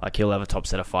 Like he'll have a top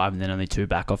set of 5 and then only 2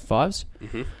 back off 5s.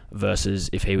 Versus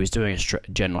if he was doing a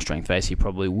general strength phase, he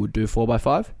probably would do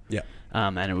 4x5. Yeah.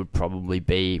 And it would probably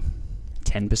be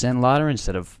 10% lighter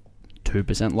instead of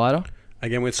 2% lighter.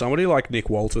 Again, with somebody like Nick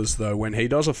Walters, though, when he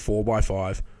does a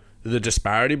 4x5, the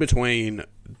disparity between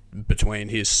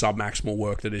his submaximal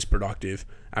work that is productive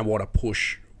and what a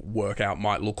push workout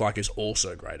might look like is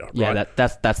also greater. Yeah, right?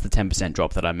 that's the 10%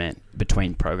 drop that I meant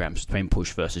between programs, between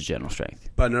push versus general strength.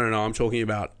 But no, I'm talking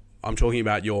about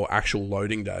your actual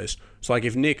loading days. So like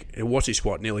if Nick, what's his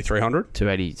squat? Nearly 300?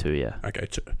 282, yeah. Okay,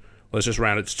 let's just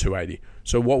round it to 280.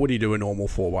 So what would he do a normal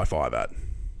 4x5 at?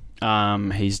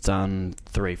 He's done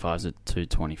 3 5s at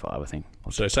 225, I think.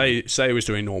 So say he was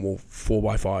doing normal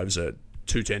 4x5s at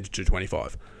 210 to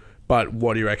 225. But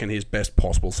what do you reckon his best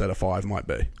possible set of 5 might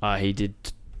be? I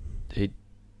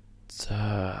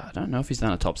don't know if he's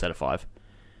done a top set of 5.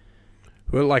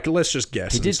 Well, like, let's just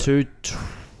guess. He did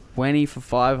 220 for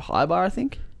 5 high bar, I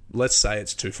think. Let's say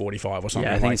it's 245 or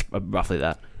something. Yeah, I think it's roughly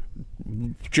that.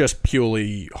 Just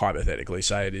purely hypothetically,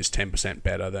 say it is 10%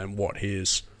 better than what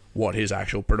his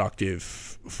actual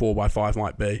productive 4x5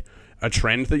 might be. A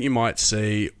trend that you might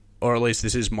see, or at least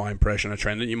this is my impression, a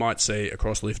trend that you might see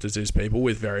across lifters is people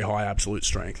with very high absolute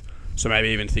strength. So maybe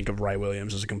even think of Ray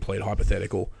Williams as a complete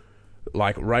hypothetical.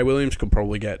 Like, Ray Williams could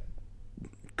probably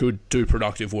do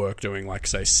productive work doing, like,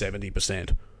 say,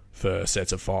 70% for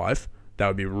sets of 5. That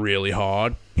would be really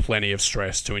hard. Plenty of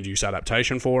stress to induce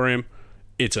adaptation for him.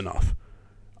 It's enough.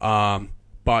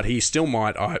 But he still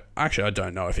might. I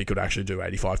don't know if he could actually do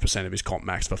 85% of his comp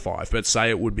max for 5. But say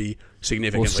it would be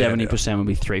significantly. Or 70% would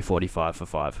be 345 for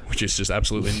 5, which is just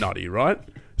absolutely nutty, right?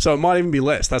 So it might even be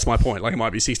less. That's my point. Like it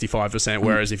might be 65%.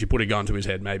 Whereas if you put a gun to his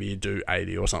head, maybe you'd do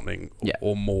 80 or something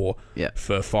or more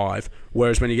for 5.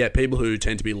 Whereas when you get people who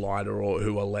tend to be lighter or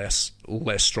who are less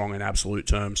strong in absolute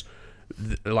terms,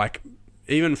 like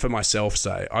even for myself,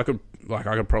 say I could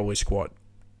probably squat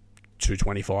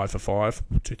 225 for 5,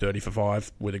 230 for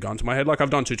 5 with a gun to my head. Like I've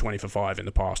done 220 for 5 in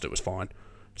the past, it was fine.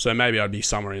 So maybe I'd be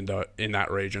somewhere in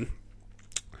that region.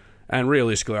 And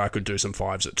realistically, I could do some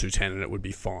 5s at 210 and it would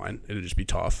be fine. It'd just be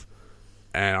tough.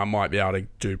 And I might be able to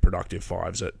do productive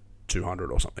 5s at 200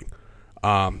 or something.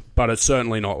 But it's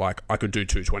certainly not like I could do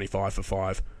 225 for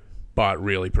 5, but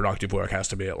really productive work has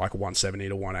to be at like 170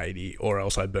 to 180 or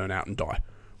else I burn out and die.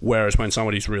 Whereas when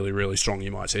somebody's really, really strong,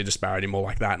 you might see a disparity more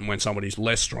like that. And when somebody's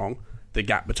less strong, the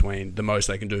gap between the most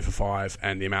they can do for 5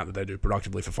 and the amount that they do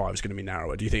productively for 5 is going to be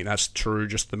narrower. Do you think that's true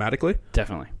just thematically?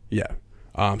 Definitely. Yeah.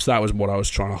 So that was what I was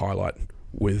trying to highlight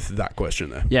with that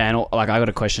question there. Yeah, and like I got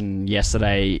a question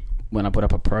yesterday when I put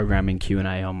up a programming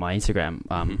Q&A on my Instagram.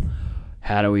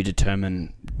 How do we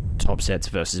determine top sets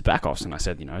versus back offs? And I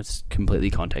said, it's completely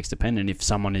context dependent. If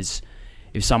someone is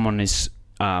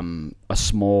a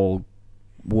small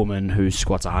woman who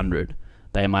squats 100,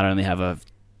 they might only have a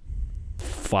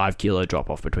 5 kilo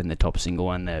drop off between their top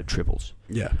single and their triples.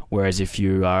 Yeah. Whereas if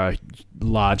you are a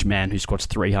large man who squats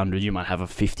 300, you might have a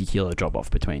 50 kilo drop off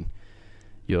between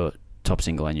your top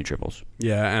single and your triples.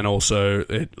 Yeah, and also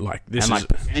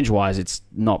percentage wise, it's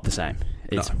not the same.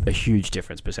 It's a huge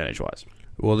difference percentage wise.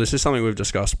 Well, this is something we've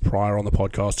discussed prior on the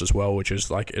podcast as well, which is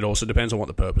like it also depends on what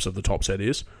the purpose of the top set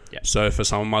is. Yeah. So for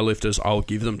some of my lifters, I'll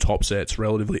give them top sets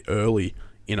relatively early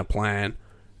in a plan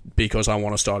because I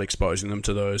want to start exposing them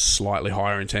to those slightly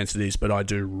higher intensities, but I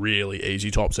do really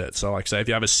easy top sets. So like say if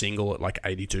you have a single at like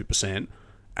 82%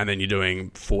 and then you're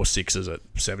doing 4 6s at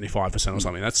 75% or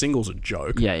something, that single's a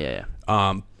joke. Yeah.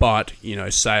 But,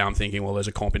 say I'm thinking, well, there's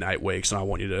a comp in 8 weeks and I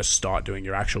want you to start doing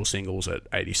your actual singles at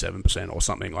 87% or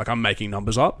something. Like I'm making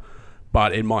numbers up,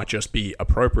 but it might just be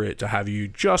appropriate to have you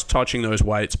just touching those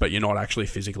weights, but you're not actually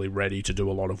physically ready to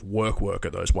do a lot of work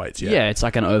at those weights yet. Yeah, it's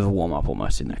like an over warm-up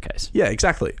almost in that case. Yeah,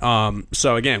 exactly.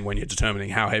 So again, when you're determining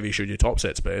how heavy should your top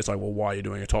sets be, it's like, well, why are you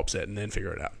doing a top set and then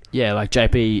figure it out. Yeah, like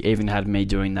JP even had me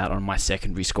doing that on my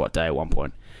secondary squat day at one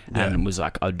point. And it was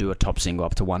like, I'd do a top single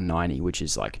up to 190, which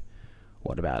is like,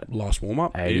 what about it? Last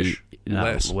warm-up? 80,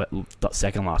 Less.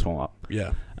 Second last warm-up.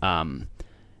 Yeah.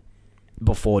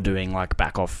 Before doing like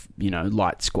back off,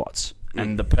 light squats.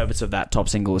 And the purpose of that top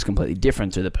single is completely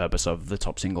different to the purpose of the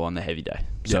top single on the heavy day.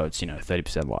 So it's,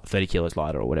 30% light, 30 kilos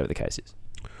lighter or whatever the case is.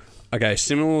 Okay,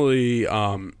 similarly,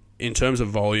 in terms of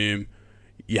volume,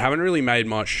 you haven't really made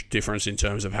much difference in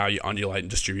terms of how you undulate and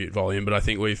distribute volume, but I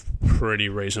think we've pretty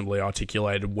reasonably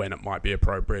articulated when it might be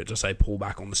appropriate to say pull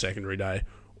back on the secondary day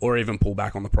or even pull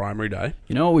back on the primary day.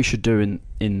 You know what we should do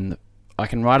in I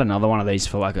can write another one of these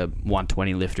for like a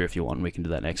 120 lifter if you want. We can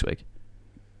do that next week.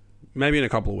 Maybe in a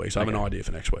couple of weeks. I have an idea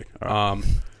for next week. Right.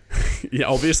 Yeah,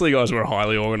 obviously, guys, we're a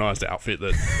highly organised outfit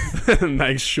that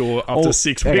makes sure up to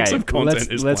 6 weeks of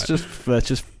content is let's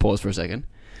just pause for a second.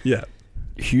 Yeah.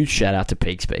 Huge shout out to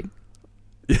PeakSpeak.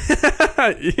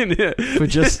 Yeah. For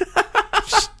just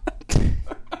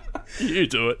you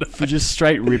do it. For just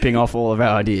straight ripping off all of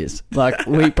our ideas. Like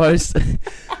we post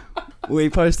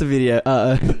a video,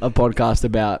 a podcast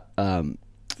about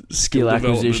skill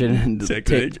acquisition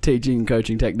and teaching and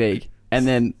coaching technique, and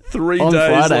then 3 on days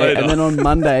Friday, later. and then on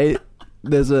Monday,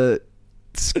 there's a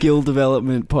skill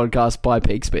development podcast by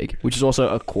PeakSpeak, which is also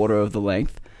a quarter of the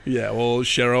length. Yeah, well,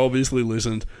 Cheryl obviously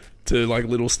listened to like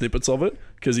little snippets of it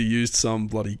because he used some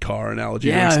bloody car analogy.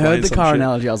 Yeah, I heard the car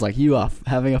analogy. I was like, you are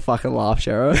having a fucking laugh,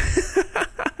 Cheryl.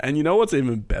 And you know what's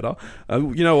even better?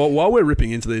 You know what? While we're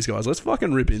ripping into these guys, let's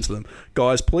fucking rip into them.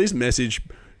 Guys, please message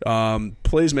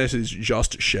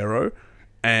just Shero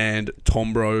and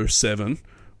Tombro7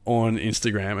 on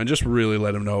Instagram and just really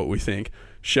let them know what we think.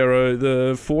 Shero,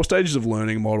 the 4 stages of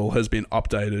learning model has been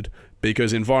updated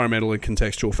because environmental and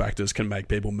contextual factors can make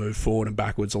people move forward and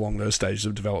backwards along those stages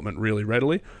of development really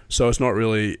readily. So it's not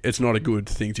a good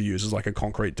thing to use as like a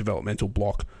concrete developmental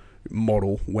block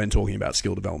model when talking about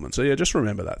skill development. So yeah, just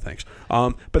remember that. Thanks.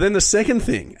 But then the second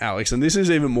thing, Alex, and this is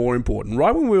even more important,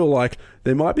 right when we were like,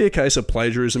 there might be a case of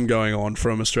plagiarism going on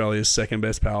from Australia's second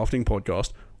best powerlifting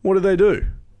podcast, what did they do?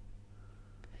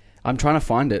 I'm trying to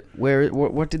find it.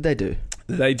 What did they do?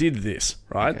 They did this,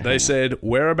 right? Okay, they said,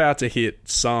 we're about to hit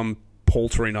some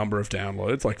paltry number of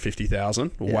downloads, like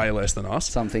 50,000, way less than us.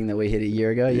 Something that we hit a year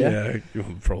ago, yeah? Yeah,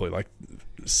 probably like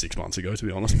 6 months ago, to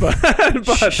be honest. But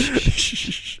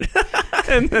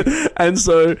and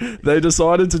so they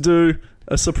decided to do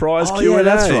a surprise Q&A. Yeah,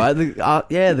 that's right.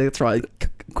 That's right.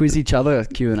 Quiz each other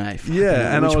Q&A.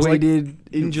 Yeah, and which I was we like, did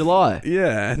in July.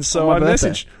 Yeah, and so On I my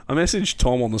birthday. messaged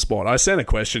Tom on the spot. I sent a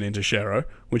question into Shero,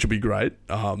 which would be great.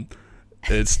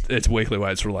 It's weekly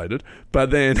weights related.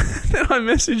 But then I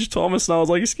messaged Thomas and I was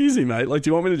like, excuse me, mate, like, do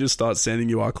you want me to just start sending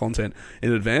you our content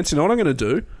in advance? You know what I'm going to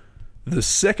do? The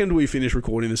second we finish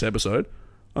recording this episode,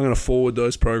 I'm going to forward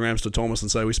those programs to Thomas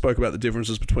and say, we spoke about the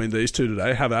differences between these two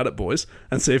today. Have at it, boys,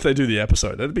 and see if they do the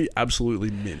episode. That'd be absolutely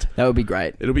mint. That would be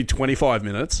great. It'll be 25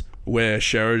 minutes where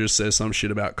Shero just says some shit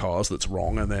about cars that's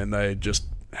wrong, and then they just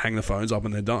hang the phones up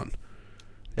and they're done.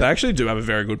 They actually do have a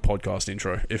very good podcast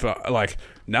intro.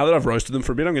 Now that I've roasted them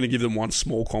for a bit, I'm going to give them one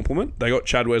small compliment. They got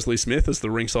Chad Wesley Smith as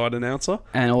the ringside announcer.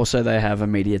 And also they have a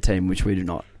media team, which we do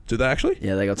not. Do they actually?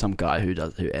 Yeah, they got some guy who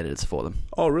edits for them.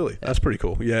 Oh, really? That's pretty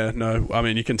cool. Yeah, no, I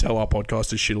mean, you can tell our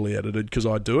podcast is shittily edited because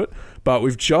I do it. But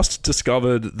we've just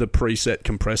discovered the preset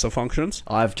compressor functions.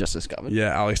 I've just discovered. Yeah,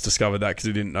 Alex discovered that because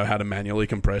he didn't know how to manually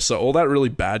compress. So all that really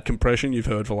bad compression you've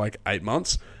heard for like 8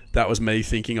 months, that was me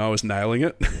thinking I was nailing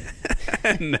it.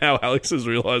 And now Alex has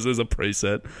realised there's a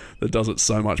preset that does it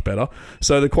so much better.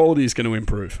 So the quality is going to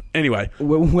improve. Anyway.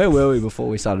 Where were we before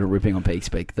we started ripping on Peak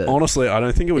Speak? Honestly, I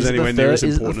don't think it was anywhere near as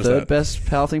important as that. Is it the third best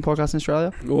powerlifting podcast in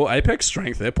Australia? Well, Apex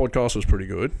Strength, their podcast was pretty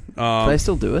good. Do they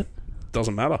still do it?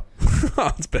 Doesn't matter.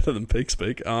 It's better than Peak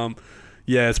Speak.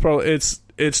 Yeah, it's probably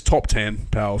it's top 10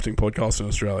 powerlifting podcasts in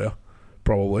Australia.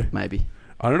 Probably. Maybe.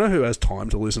 I don't know who has time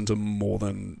to listen to more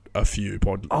than a few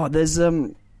podcasts. Oh, there's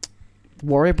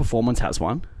Warrior Performance has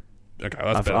one. Okay,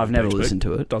 that's better. I've never listened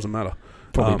to it. Doesn't matter.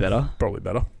 Probably better. Probably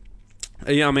better.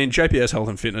 Yeah, I mean, JPS Health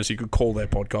and Fitness, you could call their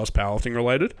podcast powerlifting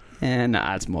related. And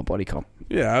nah, it's more body comp.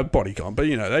 Yeah, body comp. But,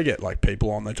 they get, like,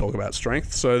 people on, they talk about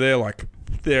strength. So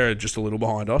they're just a little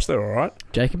behind us. They're all right.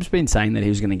 Jacob's been saying that he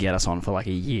was going to get us on for like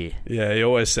a year. Yeah, he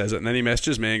always says it. And then he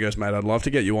messages me and goes, mate, I'd love to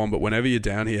get you on, but whenever you're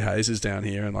down here, Hayes is down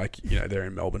here, and, they're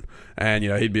in Melbourne. And,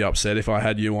 he'd be upset if I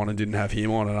had you on and didn't have him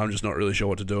on, and I'm just not really sure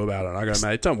what to do about it. And I go,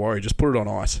 mate, don't worry, just put it on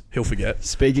ice. He'll forget.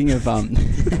 Speaking of,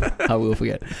 I will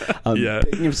forget. Yeah.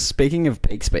 Speaking of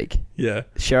Peak Speak. Yeah.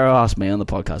 Cheryl asked me on the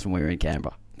podcast when we were in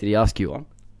Canberra. Did he ask you on?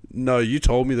 No, you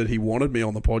told me that he wanted me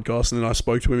on the podcast, and then I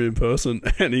spoke to him in person,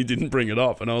 and he didn't bring it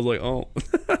up, and I was like, oh.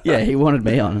 Yeah, he wanted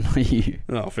me on, not you.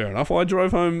 Oh, fair enough. Well, I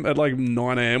drove home at like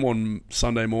 9 a.m. on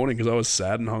Sunday morning because I was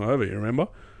sad and hungover, you remember?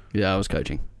 Yeah, I was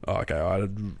coaching. Oh, okay. I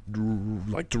had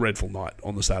a dreadful night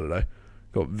on the Saturday.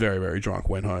 Got very, very drunk,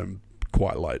 went home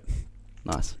quite late.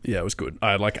 Nice. Yeah, it was good.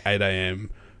 I had like 8 a.m.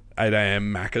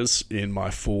 Maccas in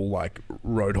my full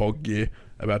Roadhog gear,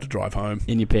 about to drive home.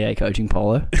 In your PA coaching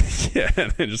polo? Yeah,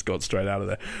 and then just got straight out of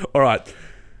there. All right.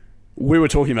 We were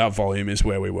talking about volume is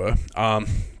where we were.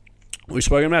 We've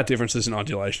spoken about differences in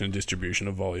undulation and distribution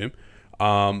of volume.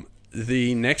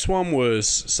 The next one was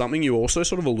something you also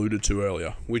sort of alluded to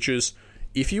earlier, which is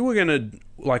if you were going to,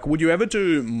 would you ever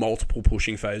do multiple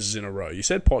pushing phases in a row? You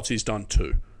said Potsy's done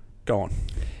 2. Go on.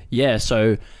 Yeah,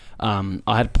 so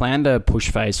I had planned a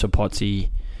push phase for Potsy,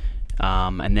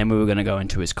 and then we were going to go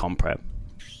into his comp prep.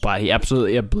 But he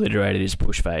absolutely obliterated his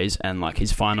push phase, and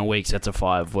his final week sets of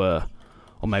 5 were,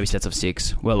 or maybe sets of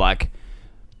 6, were RPE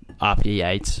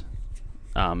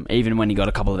 8s, even when he got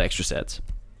a couple of extra sets.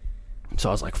 So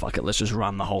I was like, fuck it, let's just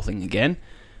run the whole thing again,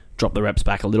 drop the reps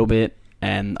back a little bit,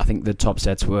 and I think the top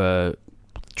sets were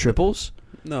triples.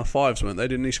 No, 5s weren't they?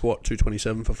 Didn't he squat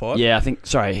 227 for 5? Yeah,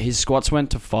 his squats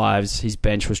went to 5s, his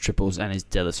bench was triples, and his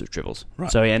deadlifts was triples.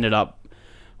 Right. So he ended up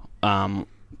pulling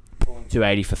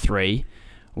 280 for 3,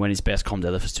 when his best comp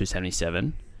deadlift was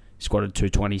 277. He squatted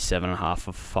 227.5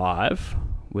 for 5,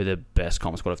 with a best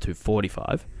comp squat of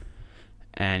 245.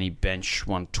 And he benched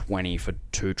 120 for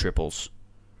 2 triples,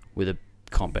 with a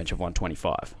comp bench of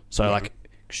 125. So,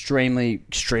 extremely,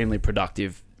 extremely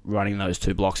productive running those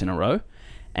 2 blocks in a row.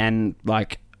 And,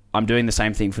 I'm doing the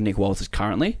same thing for Nick Walters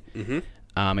currently,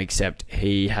 except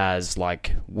he has,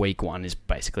 week 1 is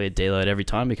basically a deload every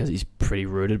time because he's pretty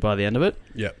rooted by the end of it.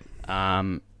 Yep.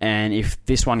 And if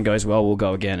this one goes well, we'll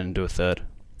go again and do a 3rd.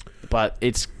 But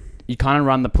you kind of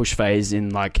run the push phase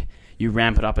in, you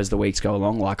ramp it up as the weeks go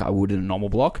along, like I would in a normal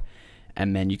block,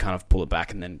 and then you kind of pull it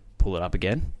back and then pull it up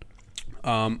again.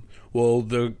 Well,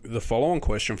 the follow-on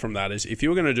question from that is, if you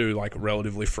were going to do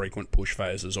relatively frequent push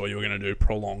phases, or you were going to do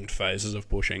prolonged phases of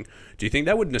pushing, do you think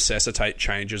that would necessitate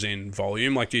changes in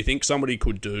volume? Do you think somebody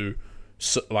could do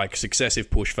successive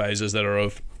push phases that are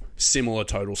of similar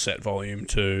total set volume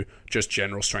to just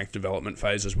general strength development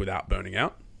phases without burning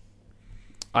out?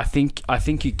 I think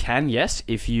you can, yes,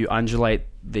 if you undulate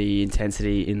the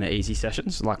intensity in the easy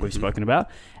sessions, like we've spoken about,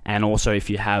 and also if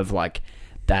you have like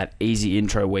that easy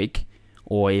intro week,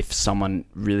 or if someone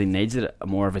really needs it,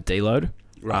 more of a deload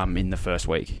in the first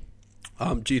week.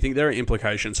 Do you think there are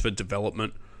implications for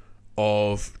development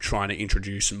of trying to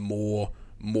introduce more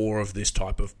of this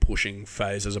type of pushing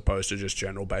phase as opposed to just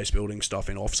general base building stuff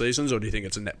in off seasons, or do you think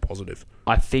it's a net positive?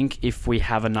 I think if we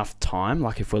have enough time,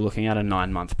 like if we're looking at a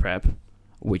 9-month prep,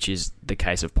 which is the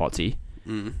case of Potsy,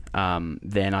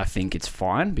 then I think it's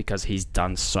fine because he's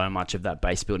done so much of that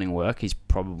base building work.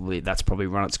 That's probably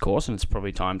run its course, and it's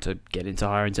probably time to get into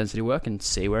higher intensity work and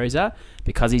see where he's at,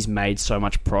 because he's made so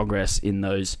much progress in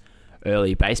those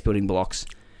early base building blocks.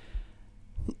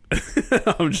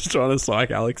 I'm just trying to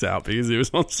psych Alex out because he was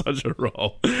on such a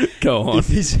roll. Go on.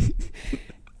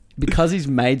 Because he's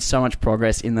made so much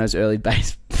progress in those early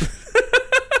base...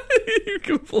 You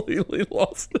completely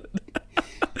lost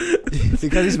it.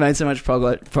 Because he's made so much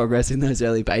progress in those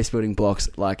early base building blocks,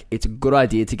 like, it's a good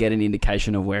idea to get an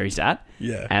indication of where he's at.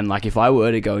 Yeah. And, like, if I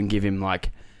were to go and give him,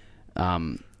 like,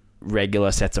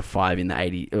 regular sets of 5 in the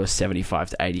 80 or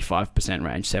 75 to 85%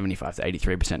 range, 75 to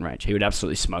 83% range, he would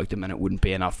absolutely smoke them, and it wouldn't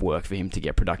be enough work for him to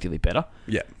get productively better.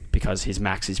 Yeah. Because his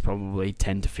max is probably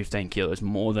 10 to 15 kilos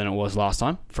more than it was last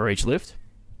time for each lift.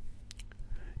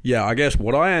 Yeah, I guess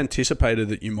what I anticipated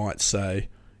that you might say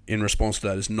in response to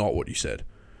that is not what you said.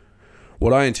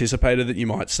 What I anticipated that you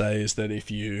might say is that if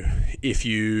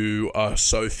you are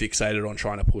so fixated on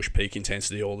trying to push peak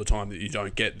intensity all the time that you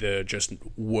don't get the just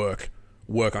work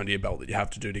under your belt that you have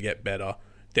to do to get better,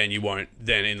 then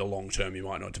in the long term you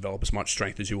might not develop as much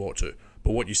strength as you ought to.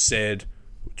 But what you said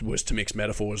was, to mix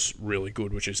metaphors, really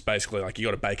good, which is basically like you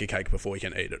got to bake a cake before you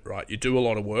can eat it, right? You do a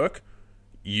lot of work,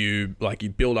 you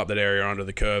build up that area under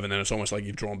the curve, and then it's almost like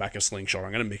you've drawn back a slingshot.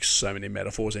 I'm going to mix so many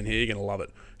metaphors in here, you're going to love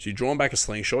it. So you've drawn back a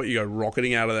slingshot, you go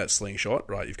rocketing out of that slingshot,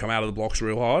 right? You've come out of the blocks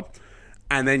real hard,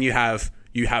 and then you have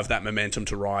that momentum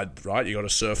to ride, right? You got to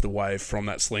surf the wave from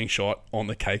that slingshot on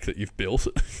the cake that you've built.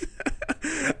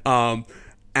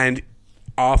 And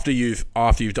after you've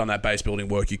done that base building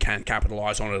work, you can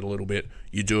capitalize on it a little bit.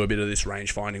 You do a bit of this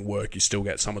range finding work, you still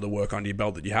get some of the work under your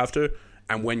belt that you have to.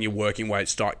 And when your working weights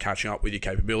start catching up with your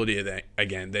capability then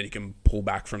you can pull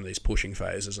back from these pushing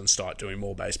phases and start doing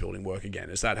more base building work again.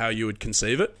 Is that how you would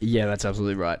conceive it? Yeah, that's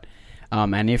absolutely right.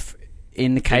 And if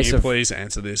in the case Can you please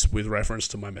answer this with reference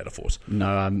to my metaphors? No,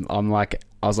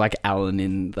 I was like Alan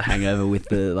in The Hangover with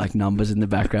the like numbers in the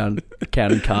background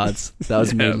counting cards. That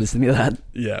was me listening to that.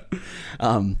 Yeah.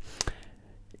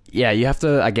 Yeah, you have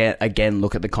to again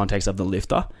look at the context of the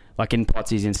lifter. Like in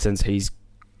Potsy's instance, he's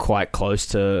quite close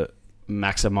to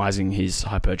maximizing his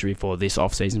hypertrophy for this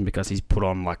off season because he's put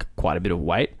on like quite a bit of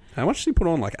weight. How much did he put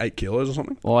on? Like 8 kilos or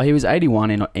something? Well, he was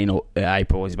 81 in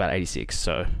April. He's about 86.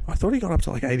 So I thought he got up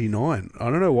to like 89. I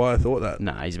don't know why I thought that.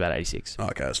 No, he's about 86. Oh,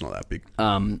 okay, it's not that big.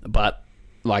 But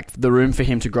like the room for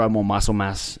him to grow more muscle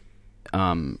mass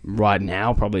right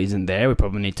now probably isn't there. We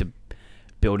probably need to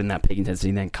build in that peak intensity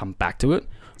and then come back to it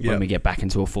when we get back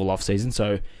into a full off season.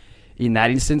 So in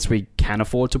that instance, we can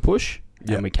afford to push.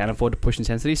 And we can afford to push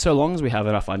intensity so long as we have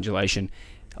enough undulation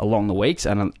along the weeks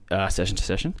and session to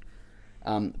session.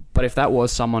 But if that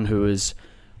was someone who is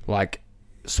like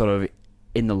sort of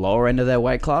in the lower end of their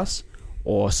weight class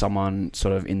or someone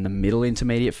sort of in the middle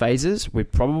intermediate phases, we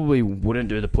probably wouldn't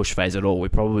do the push phase at all. We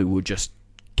probably would just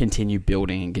continue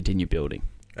building.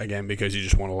 Again, because you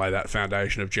just want to lay that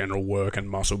foundation of general work and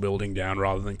muscle building down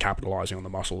rather than capitalizing on the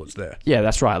muscle that's there. Yeah,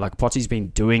 that's right. Like Potsy's been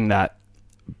doing that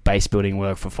base building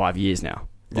work for 5 years now,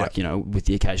 like with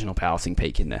the occasional powerlifting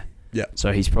peak in there. Yeah.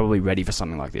 So he's probably ready for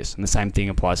something like this, and the same thing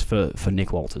applies for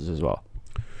Nick Walters as well.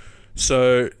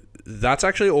 So that's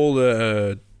actually all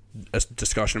the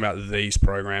discussion about these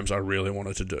programs I really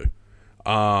wanted to do.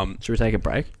 Should we take a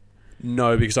break?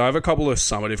 No, because I have a couple of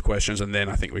summative questions, and then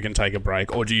I think we can take a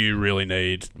break. Or do you really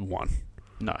need one?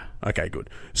 No. Okay, good.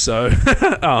 So,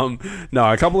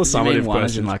 no, a couple of summative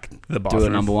questions. Like the bathroom. Do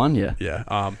a number one, yeah.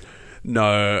 Yeah.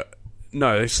 No.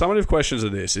 Summative questions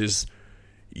of this is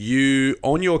you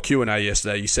on your Q&A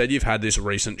yesterday. You said you've had this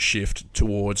recent shift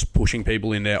towards pushing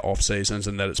people in their off seasons,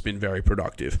 and that it's been very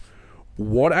productive.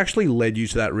 What actually led you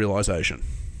to that realization?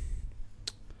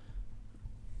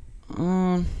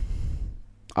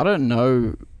 I don't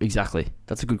know exactly.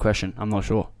 That's a good question. I'm not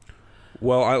sure.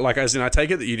 Well, I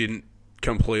take it that you didn't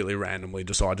completely randomly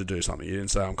decide to do something. You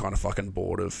didn't say, I'm kind of fucking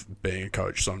bored of being a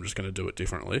coach, so I'm just going to do it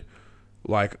differently.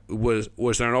 Like, was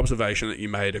there an observation that you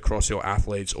made across your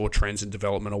athletes or trends in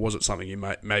development, or was it something you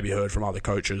maybe heard from other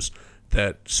coaches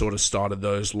that sort of started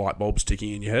those light bulbs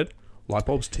ticking in your head? Light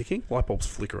bulbs ticking? Light bulbs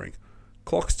flickering.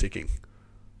 Clocks ticking.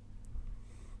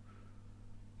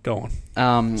 Go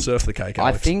on. Surf the cake,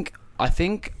 Alex. I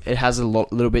think it has a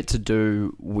little bit to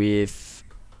do with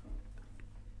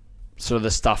sort of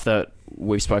the stuff that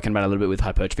we've spoken about a little bit with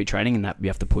hypertrophy training, and that you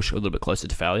have to push a little bit closer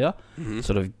to failure,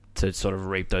 sort of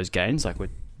reap those gains, like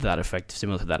with that effect,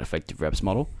 similar to that effective reps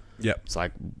model. Yep. It's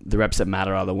like the reps that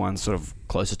matter are the ones sort of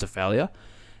closest to failure.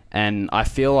 And I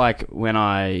feel like when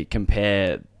I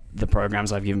compare the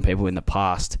programs I've given people in the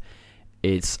past,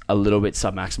 it's a little bit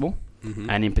submaximal,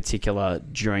 and in particular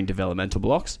during developmental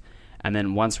blocks. And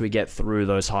then once we get through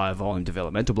those higher volume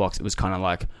developmental blocks, it was kind of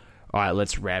like, all right,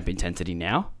 let's ramp intensity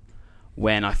now.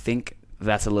 When I think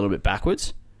that's a little bit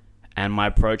backwards, and my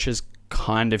approach has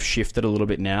kind of shifted a little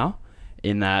bit now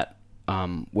in that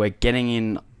we're getting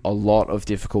in a lot of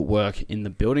difficult work in the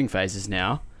building phases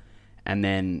now, and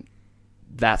then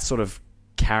that's sort of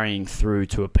carrying through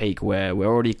to a peak where we're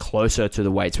already closer to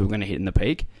the weights we're going to hit in the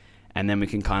peak, and then we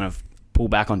can kind of pull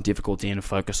back on difficulty and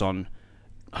focus on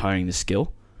honing the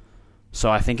skill. So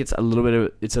I think it's a little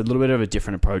bit of a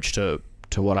different approach to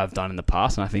what I've done in the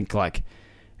past, and I think like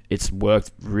it's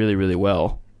worked really, really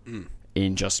well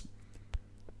in just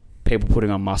people putting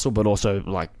on muscle, but also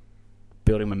like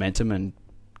building momentum and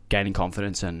gaining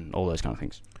confidence and all those kind of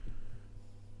things.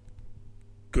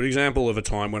 Good example of a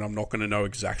time when I'm not going to know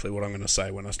exactly what I'm going to say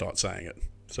when I start saying it.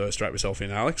 So strap yourself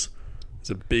in, Alex. There's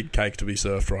a big cake to be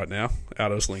surfed right now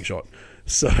out of a slingshot.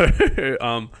 So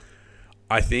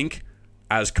I think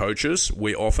as coaches,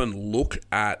 we often look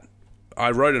at...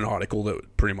 I wrote an article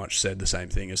that pretty much said the same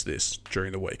thing as this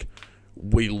during the week.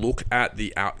 We look at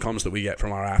the outcomes that we get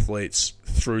from our athletes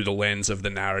through the lens of the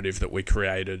narrative that we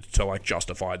created to like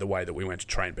justify the way that we went to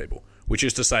train people. Which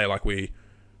is to say, like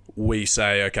we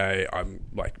say, okay, I'm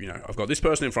like, you know, I've got this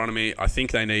person in front of me. I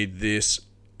think they need this,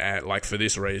 like for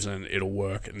this reason, it'll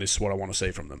work, and this is what I want to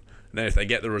see from them. And then if they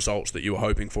get the results that you were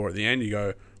hoping for at the end, you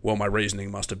go, well, my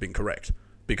reasoning must have been correct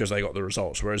because they got the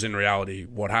results. Whereas in reality,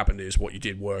 what happened is what you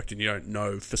did worked, and you don't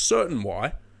know for certain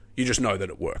why. You just know that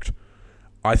it worked.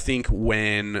 I think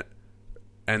when,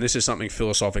 and this is something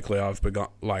philosophically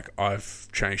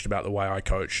I've changed about the way I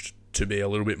coached to be a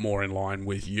little bit more in line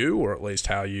with you, or at least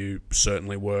how you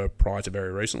certainly were prior to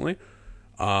very recently.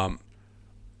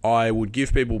 I would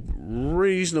give people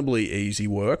reasonably easy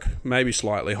work, maybe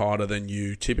slightly harder than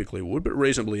you typically would, but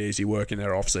reasonably easy work in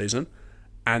their off-season.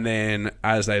 And then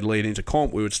as they'd lead into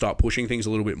comp, we would start pushing things a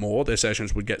little bit more. Their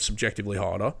sessions would get subjectively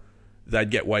harder.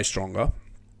 They'd get way stronger.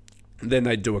 Then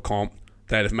they'd do a comp.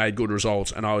 They'd have made good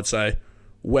results. And I would say,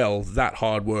 well, that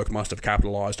hard work must have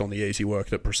capitalized on the easy work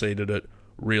that preceded it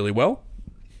really well.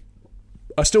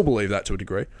 I still believe that to a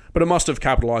degree, but it must have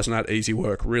capitalized on that easy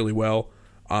work really well.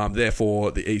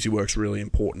 Therefore, the easy work's really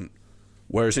important.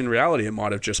 Whereas in reality, it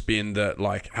might have just been that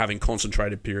like having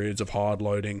concentrated periods of hard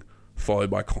loading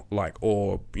followed by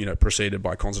preceded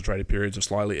by concentrated periods of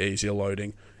slightly easier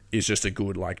loading is just a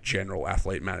good like general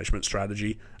athlete management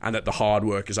strategy, and that the hard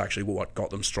work is actually what got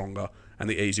them stronger, and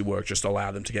the easy work just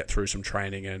allowed them to get through some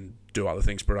training and do other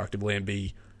things productively and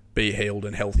be healed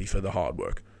and healthy for the hard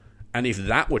work. And if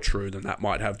that were true, then that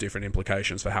might have different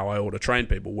implications for how I ought to train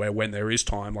people, where when there is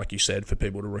time, like you said, for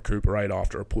people to recuperate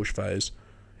after a push phase,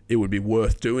 it would be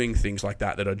worth doing things like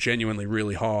that are genuinely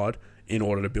really hard in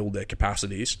order to build their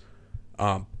capacities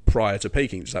prior to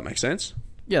peaking. Does that make sense?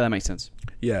 Yeah, that makes sense.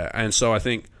 Yeah, and so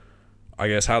I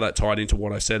guess how that tied into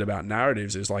what I said about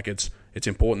narratives is like it's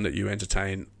important that you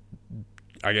entertain,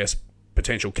 I guess,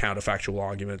 potential counterfactual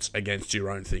arguments against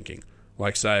your own thinking.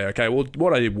 Like say, okay, well,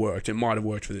 what I did worked. It might have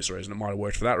worked for this reason. It might have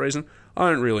worked for that reason. I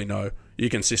don't really know. You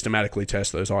can systematically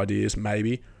test those ideas,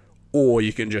 maybe, or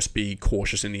you can just be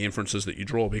cautious in the inferences that you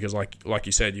draw because, like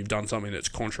you said, you've done something that's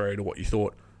contrary to what you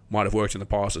thought might have worked in the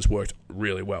past. It's worked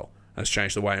really well. It's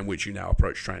changed the way in which you now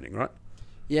approach training, right?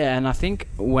 Yeah, and I think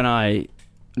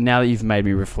now that you've made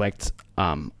me reflect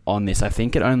on this, I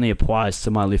think it only applies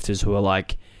to my lifters who are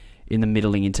like in the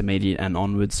middling, intermediate, and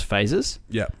onwards phases.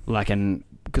 Yeah.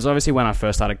 Because obviously when I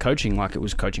first started coaching, like it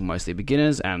was coaching mostly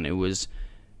beginners, and it was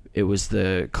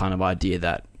the kind of idea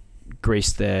that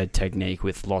grease their technique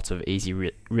with lots of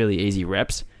really easy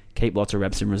reps, keep lots of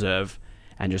reps in reserve,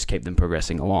 and just keep them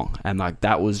progressing along. And like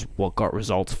that was what got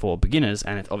results for beginners,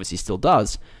 and it obviously still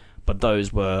does, but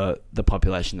those were the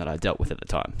population that I dealt with at the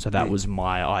time. So that was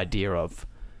my idea of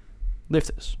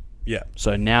lifters. Yeah.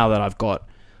 So now that I've got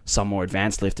some more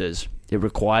advanced lifters, it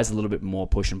requires a little bit more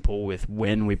push and pull with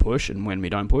when we push and when we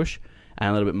don't push, and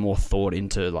a little bit more thought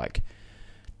into like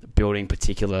building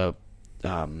particular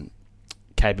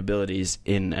capabilities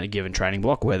in a given training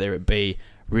block, whether it be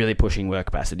really pushing work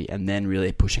capacity and then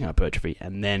really pushing hypertrophy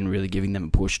and then really giving them a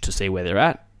push to see where they're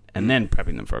at and then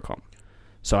prepping them for a comp.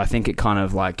 So I think it kind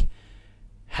of like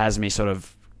has me sort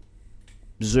of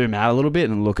zoom out a little bit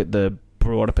and look at the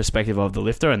broader perspective of the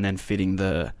lifter, and then fitting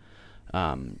the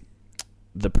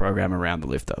program around the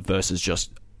lifter versus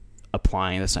just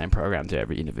applying the same program to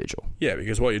every individual. Yeah,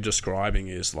 because what you're describing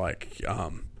is like,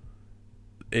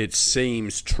 it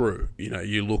seems true.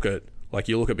 You look at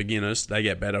beginners, they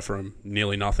get better from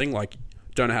nearly nothing. Like,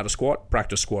 don't know how to squat,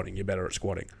 practice squatting, you're better at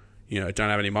squatting. Don't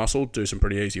have any muscle, do some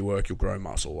pretty easy work, you'll grow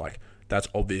muscle. Like, that's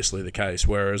obviously the case.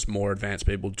 Whereas more advanced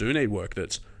people do need work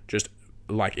that's just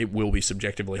like, it will be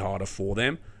subjectively harder for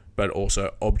them, but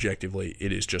also objectively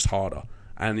it is just harder.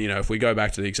 And, if we go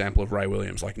back to the example of Ray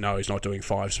Williams, like, no, he's not doing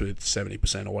fives with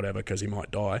 70% or whatever because he might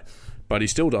die, but he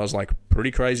still does, like, pretty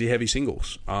crazy heavy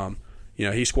singles.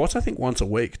 He squats, I think, once a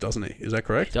week, doesn't he? Is that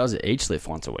correct? He does it each lift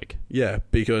once a week. Yeah,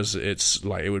 because it's,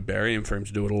 like, it would bury him for him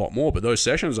to do it a lot more, but those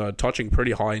sessions are touching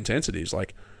pretty high intensities.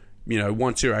 Like,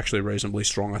 once you're actually reasonably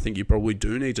strong, I think you probably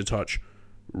do need to touch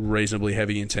reasonably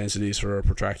heavy intensities for a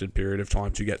protracted period of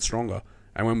time to get stronger.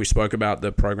 And when we spoke about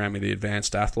the programming the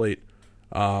advanced athlete,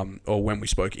 or when we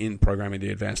spoke in programming the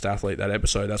advanced athlete, that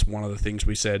episode, that's one of the things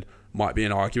we said might be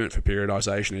an argument for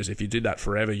periodization, is if you did that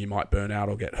forever, you might burn out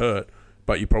or get hurt,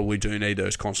 but you probably do need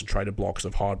those concentrated blocks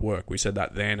of hard work. We said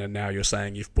that then, and now you're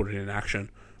saying you've put it in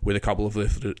action with a couple of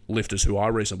lifters who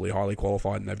are reasonably highly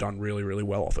qualified, and they've done really, really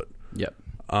well off it. Yep.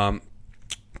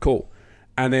 Cool.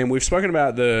 And then we've spoken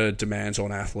about the demands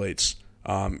on athletes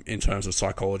in terms of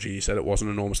psychology. You said it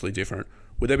wasn't enormously different.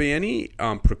 Would there be any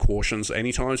precautions,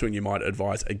 any times when you might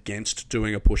advise against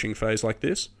doing a pushing phase like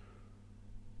this?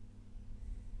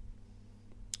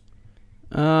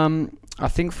 I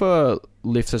think for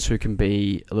lifters who can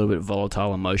be a little bit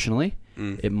volatile emotionally,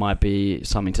 it might be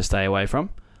something to stay away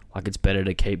from. Like, it's better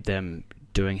to keep them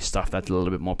doing stuff that's a little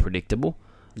bit more predictable,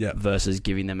 versus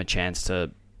giving them a chance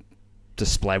to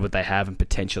display what they have and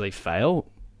potentially fail.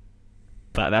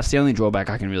 But that's the only drawback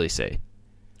I can really see.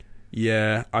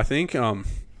 Yeah, I think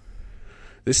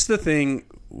this is the thing.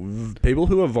 People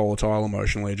who are volatile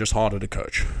emotionally are just harder to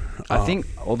coach. I think,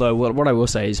 although what I will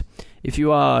say is, if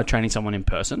you are training someone in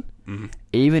person,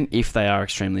 even if they are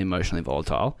extremely emotionally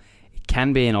volatile, it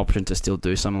can be an option to still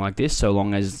do something like this, so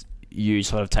long as you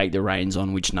sort of take the reins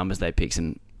on which numbers they pick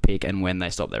and when they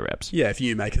stop their reps. Yeah, if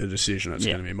you make the decision, it's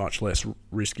going to be much less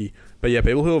risky. But yeah,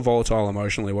 people who are volatile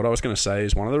emotionally, what I was going to say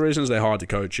is one of the reasons they're hard to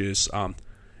coach is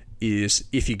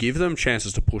if you give them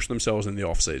chances to push themselves in the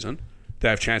off season, they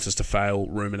have chances to fail,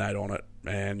 ruminate on it,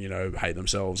 and hate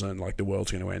themselves and like the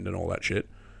world's going to end and all that shit.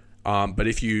 But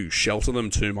if you shelter them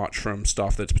too much from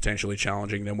stuff that's potentially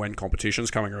challenging, then when competition's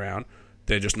coming around,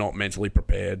 they're just not mentally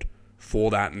prepared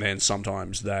for that, and then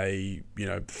sometimes they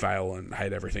fail and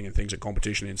hate everything and things at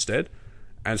competition instead.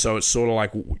 And so it's sort of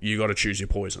like you got to choose your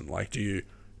poison. Like, do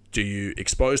you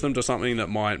expose them to something that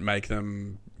might make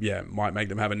them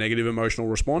have a negative emotional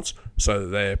response so that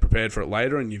they're prepared for it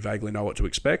later and you vaguely know what to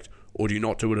expect, or do you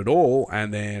not do it at all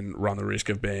and then run the risk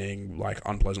of being like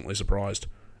unpleasantly surprised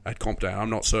at comp day?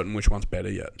 I'm not certain which one's better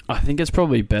yet. I think it's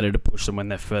probably better to push them when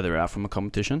they're further out from a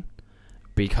competition,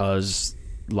 because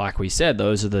like we said,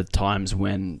 those are the times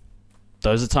when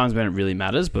it really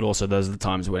matters, but also those are the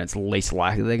times when it's least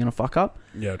likely they're going to fuck up.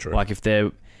 Yeah, true. Like if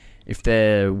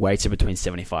their weights are between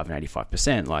 75 and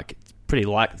 85%, like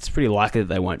it's pretty likely that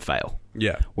they won't fail.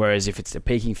 Yeah. Whereas if it's the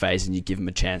peaking phase and you give them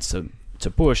a chance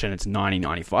to push and it's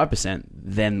 90-95%,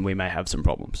 then we may have some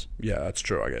problems. Yeah, that's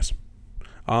true, I guess.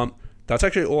 That's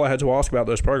actually all I had to ask about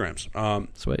those programs.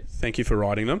 Sweet. Thank you for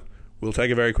writing them. We'll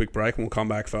take a very quick break and we'll come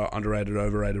back for underrated,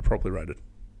 overrated, properly rated.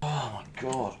 Oh my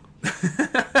god.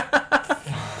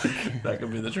 That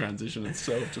could be the transition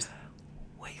itself. Just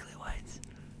weekly weights.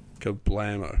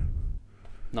 Kablamo.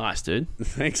 Nice, dude.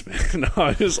 Thanks, man.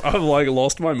 I've like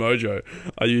lost my mojo.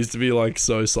 I used to be like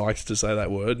so psyched to say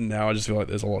that word, and now I just feel like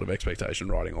there's a lot of expectation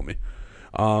riding on me.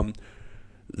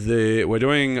 We're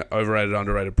doing overrated,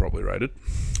 underrated, properly rated.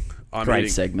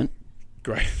 Great segment.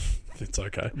 Great. It's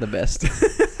okay. The best.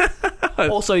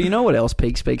 Also, you know what else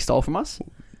Peak Speak stole from us?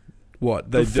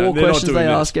 What? The four questions they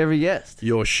ask every guest.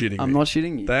 You're shitting me. I'm not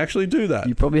shitting you. They actually do that.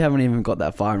 You probably haven't even got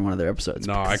that far in one of their episodes.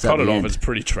 No, I cut it off. It's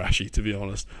pretty trashy, to be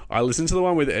honest. I listened to the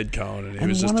one with Ed Cohen, and he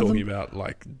was just talking about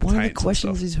like one of the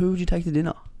questions is, who would you take to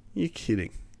dinner? You're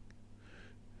kidding.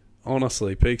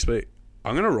 Honestly, Peak Speak.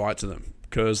 I'm going to write to them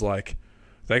because like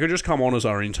they could just come on as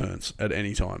our interns at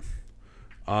any time.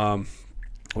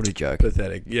 What a joke.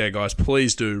 Pathetic. Yeah, guys,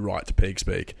 please do write to Peak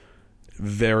Speak.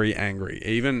 Very angry.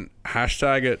 Even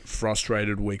hashtag it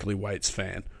frustrated weekly weights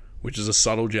fan, which is a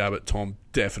subtle jab at Tom.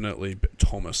 Definitely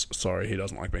Thomas. Sorry, he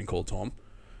doesn't like being called Tom.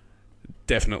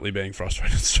 Definitely being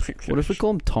frustrated. What if we call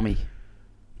him Tommy? Do you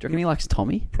reckon he likes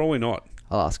Tommy? Probably not.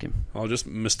 I'll ask him. I'll just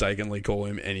mistakenly call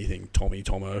him anything. Tommy,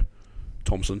 Tomo.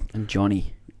 Thompson. And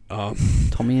Johnny.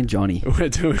 Tommy and Johnny.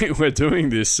 We're doing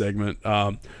this segment.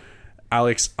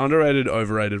 Alex, underrated,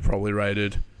 overrated, probably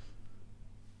rated.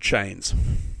 Chains.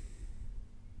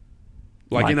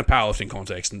 Like in a powerlifting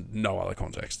context, no other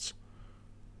contexts.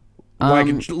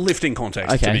 Like lifting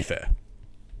context, okay. To be fair.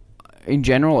 In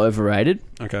general, overrated.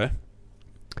 Okay.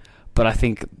 But I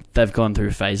think they've gone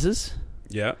through phases.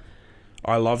 Yeah.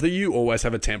 I love that you always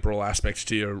have a temporal aspect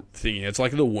to your thingy. It's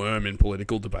like the worm in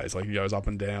political debates. Like, it goes up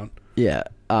and down. Yeah.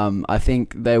 I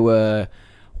think they were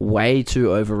way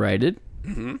too overrated.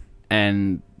 Mm-hmm.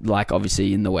 And, like,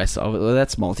 obviously in the West, well,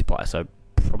 that's multiply, so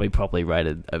probably properly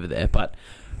rated over there. But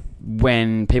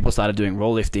when people started doing raw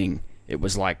lifting, it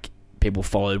was like people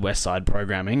followed West Side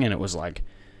programming, and it was like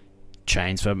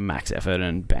chains for max effort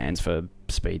and bands for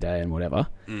speed day and whatever.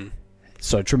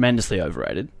 So tremendously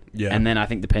overrated. Yeah. And then I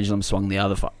think the pendulum swung the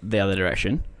other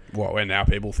direction. What, where now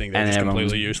people think they're just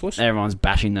completely useless? Everyone's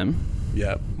bashing them.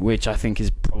 Yeah. Which I think is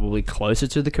probably closer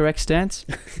to the correct stance.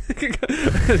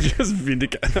 Just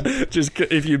vindicate. Just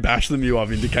if you bash them, you are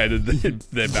vindicated that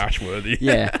they're bash worthy.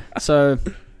 Yeah. So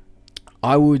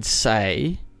I would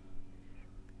say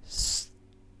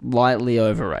slightly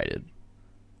overrated.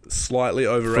 Slightly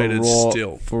overrated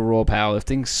still. For raw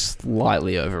powerlifting,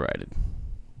 slightly overrated.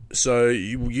 So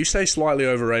you say slightly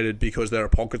overrated because there are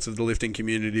pockets of the lifting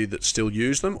community that still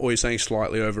use them, or you're saying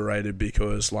slightly overrated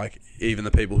because like even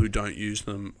the people who don't use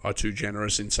them are too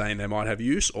generous in saying they might have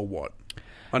use, or what?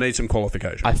 I need some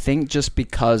qualification. I think just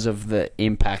because of the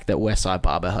impact that Westside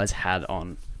Barbell has had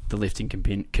on the lifting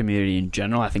community in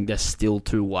general, I think they're still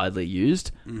too widely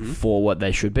used for what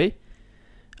they should be,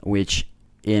 which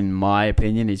in my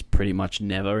opinion is pretty much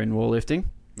never in raw lifting.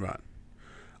 Right.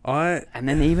 And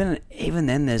then even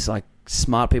then, there's like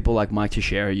smart people like Mike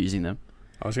Teixeira using them.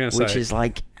 I was going to say, which is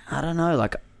like, I don't know,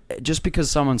 like just because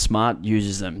someone smart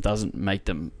uses them doesn't make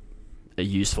them a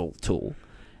useful tool,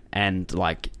 and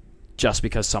like just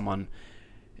because someone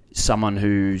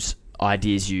whose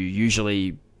ideas you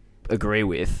usually agree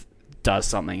with does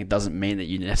something, it doesn't mean that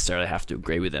you necessarily have to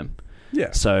agree with them.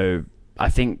 Yeah. So I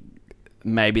think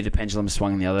maybe the pendulum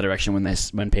swung in the other direction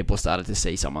when people started to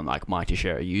see someone like Mike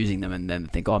Teixeira using them, and then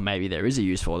think, oh, maybe there is a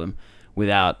use for them,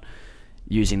 without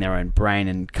using their own brain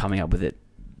and coming up with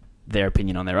their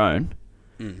opinion on their own.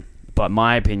 But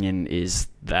my opinion is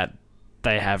that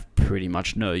they have pretty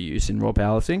much no use in raw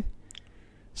powerlifting.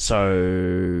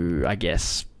 So I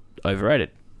guess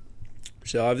overrated.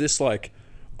 So I have this like,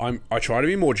 I try to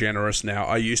be more generous now.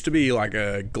 I used to be like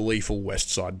a gleeful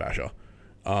West Side basher.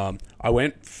 I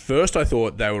went first. I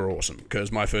thought they were awesome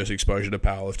because my first exposure to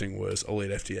powerlifting was Elite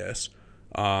FTS,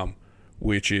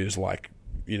 which is like,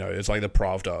 you know, it's like the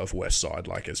Pravda of West Side.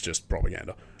 Like, it's just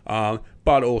propaganda.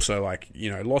 But also like, you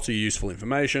know, lots of useful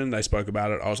information. They spoke about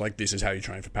it. I was like, this is how you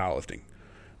train for powerlifting.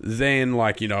 Then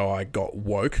like, you know, I got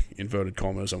woke, inverted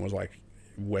commas, and was like,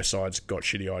 West Side's got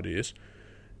shitty ideas.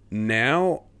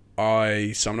 Now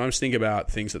I sometimes think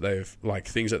about things that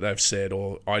they've said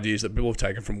or ideas that people have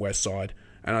taken from West Side.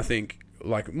 And I think,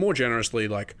 like, more generously,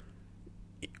 like,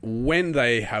 when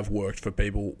they have worked for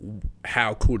people,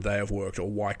 how could they have worked, or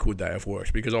why could they have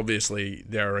worked? Because obviously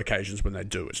there are occasions when they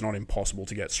do. It's not impossible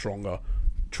to get stronger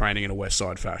training in a West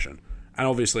Side fashion. And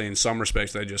obviously in some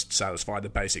respects they just satisfy the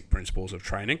basic principles of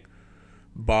training.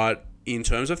 But in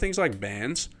terms of things like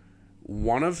bands,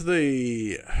 one of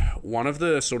the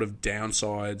sort of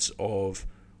downsides of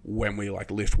when we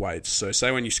like lift weights, so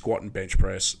say when you squat and bench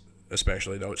press,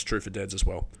 especially, though it's true for deads as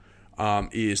well,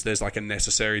 is there's like a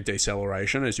necessary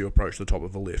deceleration as you approach the top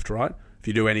of a lift, right? If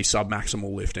you do any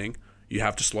submaximal lifting, you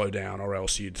have to slow down, or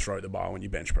else you'd throw the bar when you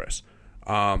bench press.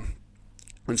 And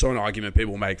so an argument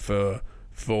people make for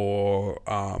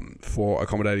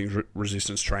accommodating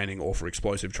resistance training or for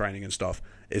explosive training and stuff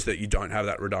is that you don't have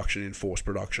that reduction in force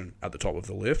production at the top of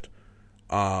the lift.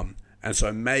 And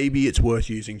so maybe it's worth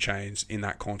using chains in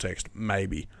that context,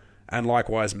 maybe. And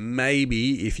likewise,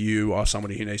 maybe if you are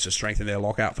somebody who needs to strengthen their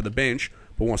lockout for the bench,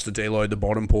 but wants to deload the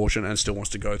bottom portion and still wants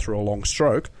to go through a long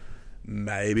stroke,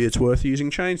 maybe it's worth using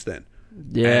chains then.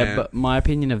 Yeah, but my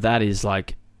opinion of that is,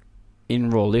 like,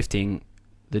 in raw lifting,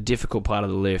 the difficult part of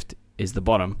the lift is the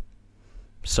bottom.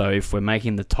 So if we're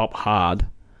making the top hard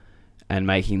and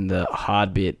making the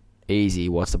hard bit easy,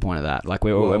 what's the point of that? Like,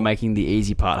 we're making the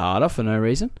easy part harder for no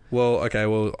reason. Well, okay,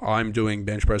 I'm doing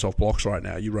bench press off blocks right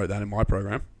now. You wrote that in my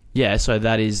program. Yeah, so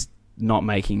that is not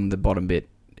making the bottom bit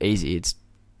easy. It's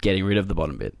getting rid of the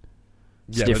bottom bit.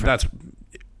 It's different.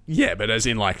 But as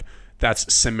in, like, that's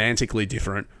semantically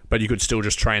different, but you could still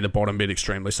just train the bottom bit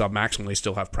extremely submaximally,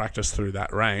 still have practice through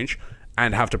that range,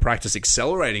 and have to practice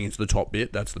accelerating into the top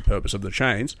bit. That's the purpose of the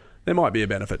chains. There might be a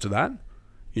benefit to that,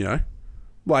 you know?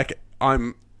 Like,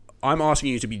 I'm asking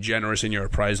you to be generous in your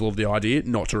appraisal of the idea,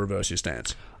 not to reverse your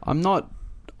stance. I'm not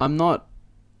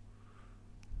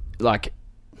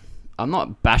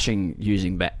bashing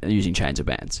using chains or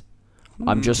bands.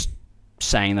 I'm just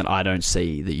saying that I don't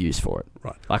see the use for it.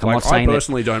 Right. Like, I'm not saying I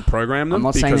personally don't program them I'm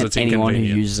not saying because that it's anyone who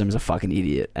inconvenient. uses them is a fucking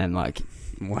idiot and like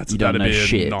Well, you don't know that'd be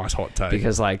shit. a nice hot take.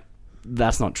 Because like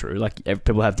that's not true. Like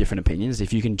people have different opinions.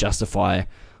 If you can justify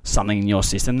something in your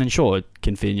system, then sure, it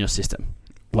can fit in your system.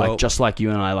 Like Well- just like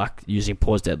you and I like using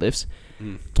pause deadlifts,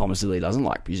 Thomas Lilly doesn't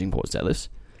like using pause deadlifts.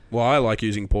 Well, I like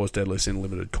using pause deadlifts in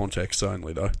limited contexts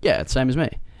only, though. Yeah, it's the same as me.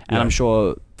 And Yeah. I'm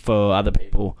sure for other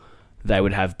people, they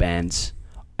would have bands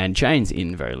and chains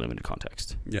in very limited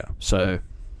context. Yeah. So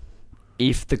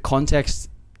if the context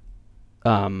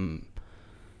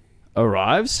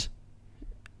arrives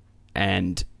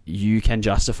and you can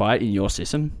justify it in your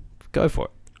system, go for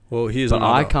it. Well, here's But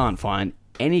another. I can't find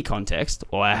any context,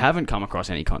 or I haven't come across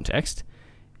any context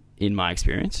in my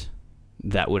experience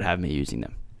that would have me using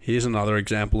them. Here's another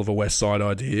example of a West Side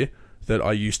idea that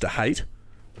I used to hate,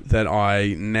 that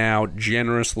I now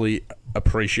generously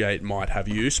appreciate might have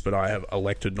use, but I have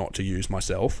elected not to use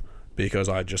myself because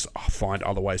I just find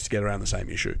other ways to get around the same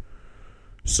issue.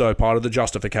 So part of the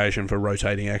justification for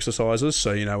rotating exercises,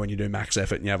 so you know when you do max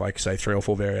effort and you have like say 3 or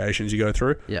 4 variations you go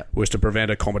through, Yeah. was to prevent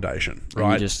accommodation, And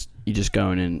right? you just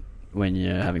go in and when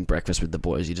you're having breakfast with the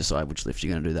boys, you decide which lift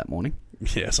you're going to do that morning.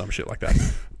 Yeah, some shit like that.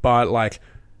 But like,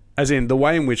 as in the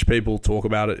way in which people talk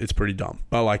about it, it's pretty dumb.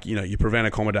 But like, you know, you prevent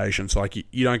accommodation, so like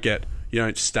you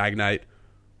don't stagnate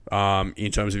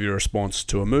in terms of your response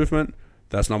to a movement.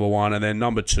 That's number one. And then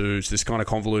number two is this kind of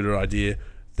convoluted idea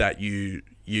that you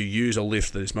use a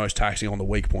lift that is most taxing on the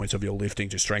weak points of your lifting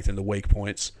to strengthen the weak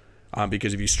points.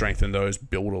 Because if you strengthen those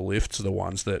builder lifts, the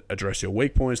ones that address your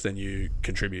weak points, then you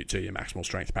contribute to your maximal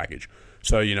strength package.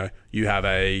 So, you know, you have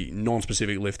a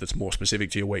non-specific lift that's more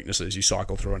specific to your weaknesses. You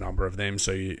cycle through a number of them,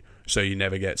 so you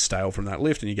never get stale from that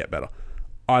lift and you get better.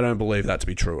 I don't believe that to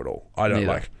be true at all. I don't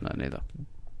Neither.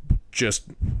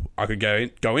 I could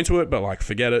go into it, but like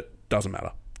forget it. Doesn't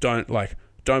matter. Don't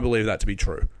believe that to be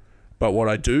true. But what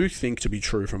I do think to be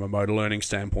true from a motor learning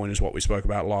standpoint is what we spoke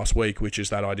about last week, which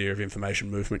is that idea of information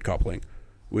movement coupling,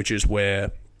 which is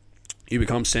where you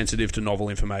become sensitive to novel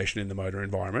information in the motor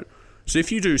environment. So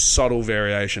if you do subtle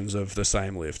variations of the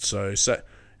same lift, so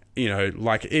you know,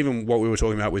 like even what we were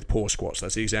talking about with pause squats,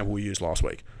 that's the example we used last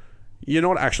week. You're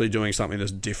not actually doing something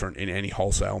that's different in any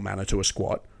wholesale manner to a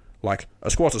squat. Like a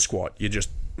squat's a squat. You're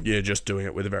just doing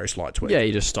it with a very slight tweak. Yeah,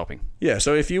 you're just stopping. Yeah,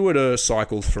 so if you were to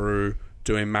cycle through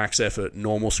doing max effort,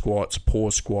 normal squats,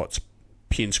 pause squats,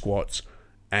 pin squats,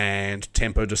 and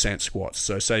tempo descent squats.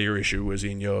 So say your issue was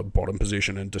in your bottom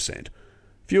position and descent.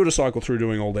 If you were to cycle through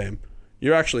doing all them,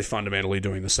 you're actually fundamentally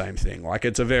doing the same thing. Like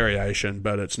it's a variation,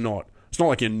 but it's not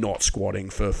like you're not squatting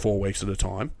for 4 weeks at a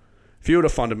time. If you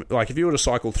were to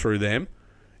cycle through them,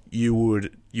 you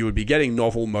would be getting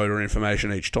novel motor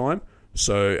information each time.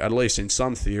 So at least in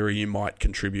some theory, you might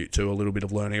contribute to a little bit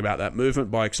of learning about that movement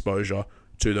by exposure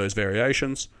to those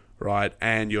variations, right?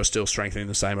 And you're still strengthening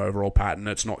the same overall pattern.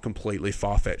 It's not completely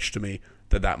far-fetched to me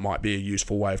that might be a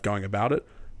useful way of going about it,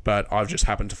 but I've just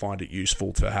happened to find it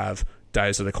useful to have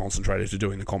days that are concentrated to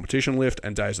doing the competition lift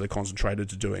and days that are concentrated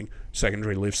to doing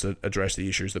secondary lifts that address the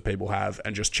issues that people have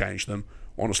and just change them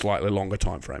on a slightly longer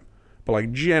time frame. But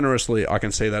like generously, I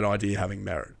can see that idea having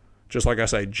merit. Just like I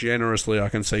say, generously, I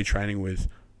can see training with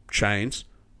chains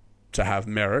to have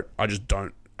merit. I just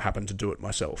don't happen to do it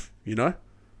myself, you know?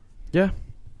 Yeah.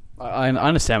 I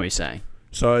understand what you're saying.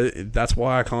 So that's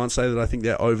why I can't say that I think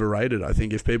they're overrated. I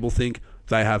think if people think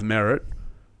they have merit,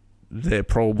 they're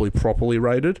probably properly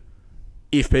rated.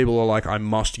 If people are like, I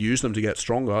must use them to get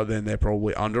stronger, then they're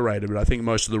probably underrated. But I think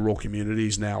most of the raw community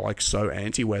is now like so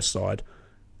anti-West Side,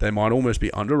 they might almost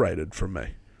be underrated from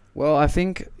me. Well, I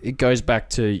think it goes back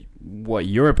to what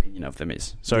your opinion of them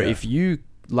is. So Yeah. if you,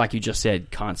 like you just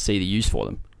said, can't see the use for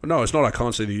them. No, it's not I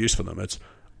can't see the use for them. It's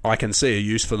I can see a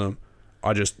use for them.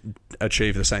 I just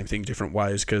achieve the same thing different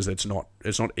ways because it's not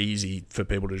easy for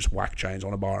people to just whack chains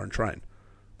on a bar and train.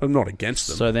 But I'm not against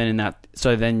them.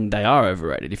 So then they are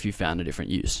overrated if you found a different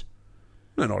use.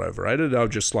 They're not overrated. They're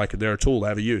just like they're a tool they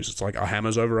have a use. It's like a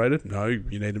hammer's overrated. No,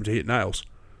 you need them to hit nails.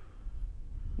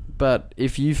 But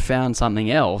if you found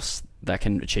something else that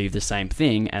can achieve the same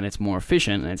thing and it's more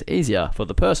efficient and it's easier for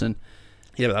the person.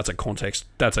 Yeah, but that's a context.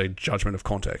 That's a judgment of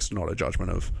context, not a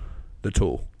judgment of the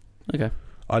tool. Okay.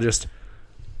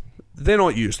 They're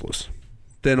not useless.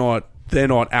 They're not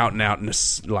out and out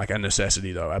like a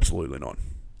necessity though. Absolutely not.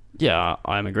 Yeah,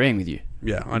 I'm agreeing with you.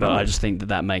 Yeah, I know. But I just think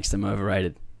that makes them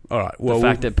overrated. All right. Well, the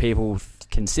fact that people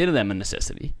consider them a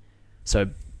necessity. So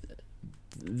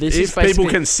this if is basically, people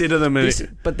consider them,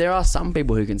 but there are some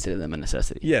people who consider them a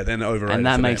necessity. yeah, then overrated, And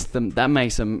that for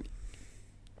makes them,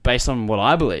 based on what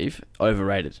I believe,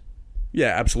 overrated. Yeah,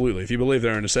 absolutely. If you believe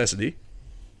they're a necessity,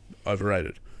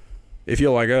 overrated. If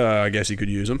you're like, I guess you could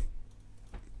use them,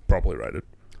 properly rated.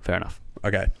 Fair enough.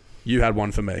 Okay, you had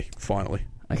one for me, finally.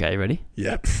 Okay, you ready?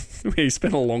 Yeah. We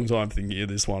spent a long time thinking of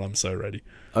this one. I'm so ready.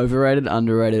 Overrated,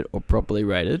 underrated, or properly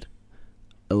rated?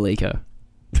 Eleiko.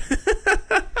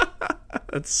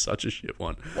 That's such a shit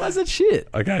one. Why is that shit?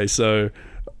 Okay, so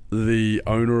the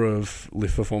owner of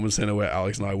Lift Performance Center, where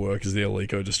Alex and I work, is the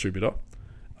Eleiko distributor.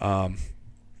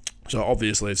 So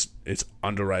obviously it's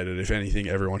underrated. If anything,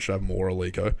 everyone should have more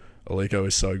Eleiko. Eleiko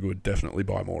is so good. Definitely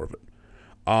buy more of it.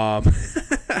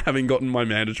 Having gotten my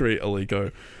mandatory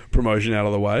Eleiko promotion out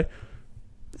of the way,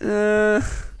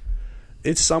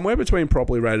 it's somewhere between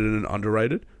properly rated and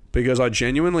underrated, because I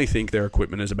genuinely think their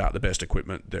equipment is about the best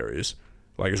equipment there is.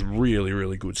 Like, it's really,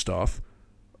 really good stuff,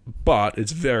 but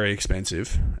it's very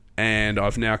expensive. And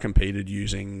I've now competed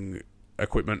using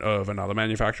equipment of another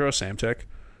manufacturer, Samtech,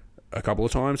 a couple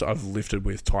of times. I've lifted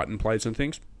with Titan plates and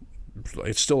things.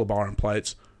 It's still a bar and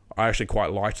plates. I actually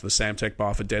quite liked the Samtech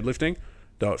bar for deadlifting,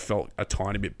 though it felt a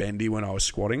tiny bit bendy when I was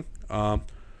squatting.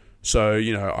 So,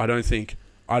 you know, I don't think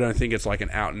it's like an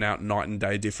out and out night and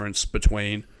day difference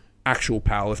between actual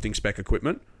powerlifting spec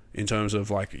equipment in terms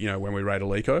of, like, you know, when we rate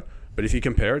Eleiko. But if you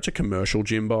compare it to commercial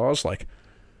gym bars, like,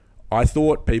 I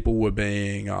thought people were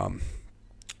being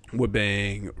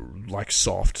like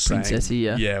soft, Princessy,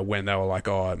 saying, yeah. when they were like,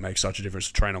 oh, it makes such a difference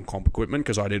to train on comp equipment,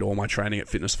 because I did all my training at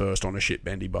Fitness First on a shit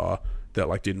bendy bar that,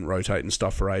 like, didn't rotate and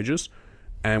stuff for ages.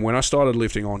 And when I started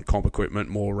lifting on comp equipment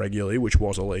more regularly, which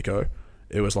was Eleiko,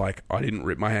 it was like I didn't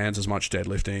rip my hands as much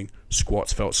deadlifting.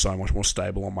 Squats felt so much more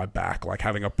stable on my back. Like,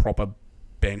 having a proper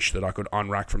bench that I could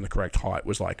unrack from the correct height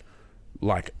was like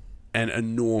an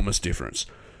enormous difference.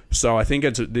 So I think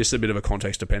this is a bit of a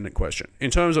context dependent question.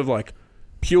 In terms of, like,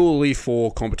 purely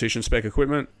for competition spec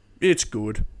equipment, it's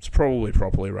good. It's probably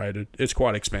properly rated. It's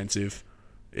quite expensive.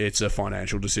 It's a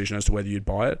financial decision as to whether you'd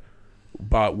buy it.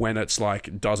 But when it's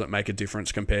like, does it make a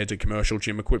difference compared to commercial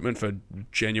gym equipment for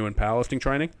genuine powerlifting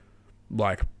training?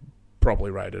 Like,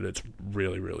 properly rated, it's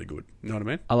really, really good. You know what I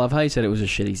mean? I love how you said it was a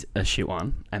shit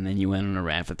one, and then you went on a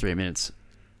rant for 3 minutes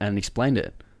and explained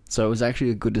it. So it was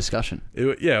actually a good discussion.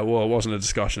 It wasn't a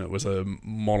discussion. It was a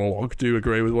monologue. Do you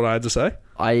agree with what I had to say?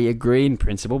 I agree in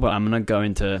principle, but I'm going to go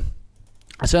into...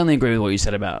 I certainly agree with what you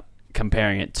said about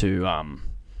comparing it to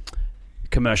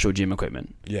commercial gym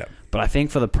equipment. Yeah. But I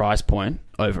think for the price point,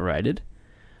 overrated.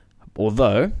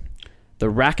 Although, the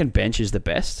rack and bench is the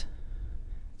best.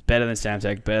 Better than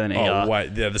Samtech, better than ER. Oh,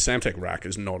 wait. Yeah, the Samtech rack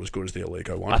is not as good as the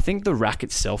Eleiko one. I think the rack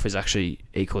itself is actually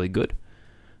equally good.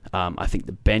 I think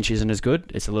the bench isn't as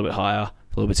good. It's a little bit higher, a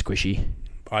little bit squishy.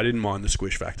 I didn't mind the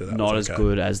squish factor. That Not was as okay.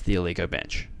 good as the Eleiko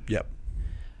bench. Yep.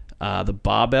 The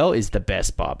barbell is the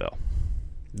best barbell.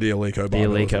 The Eleiko The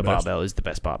barbell. Eleiko barbell is the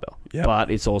best barbell. Yep. But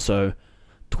it's also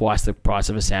twice the price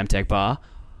of a Samtech bar,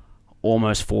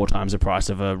 almost 4 times the price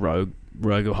of a Rogue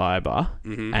High bar,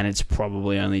 and it's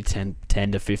probably only 10 to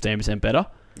 15% better.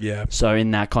 Yeah. So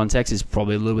in that context, it's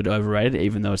probably a little bit overrated,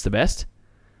 even though it's the best.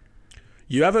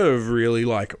 You have a really,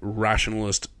 like,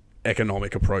 rationalist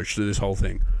economic approach to this whole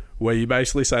thing, where you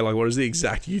basically say, like, what is the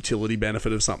exact utility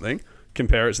benefit of something,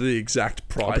 compare it to the exact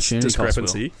price Opportunity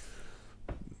discrepancy.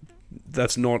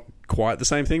 That's not quite the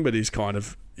same thing, but he's kind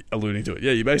of alluding to it.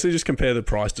 Yeah, you basically just compare the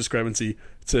price discrepancy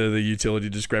to the utility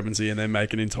discrepancy and then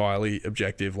make an entirely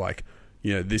objective, like,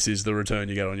 you know, this is the return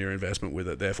you get on your investment with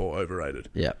it, therefore overrated.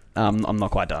 Yeah. I'm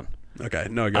not quite done. Okay,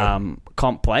 no, go.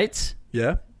 Comp plates,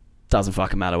 Yeah, doesn't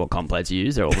fucking matter what comp plates you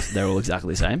use. They're all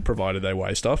exactly the same. provided they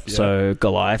weigh stuff. Yeah. So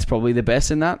Goliath's probably the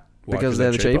best in that Why? because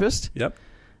they're the cheaper? cheapest. Yep.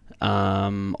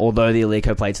 Although the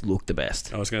Eleiko plates look the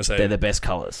best. I was going to say, They're the best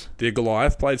colours. the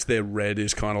Goliath plates, their red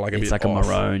is kind of like a bit It's like off. a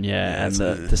maroon, yeah, and it's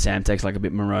the Samtech's like a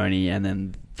bit maroony, and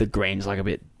then the green's like a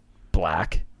bit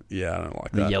black. Yeah, I don't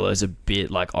like The that. yellow's a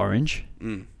bit like orange.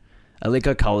 Mm.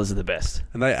 Eleiko colours are the best.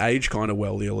 And they age kind of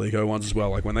well, the Eleiko ones as well.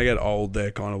 Like, when they get old,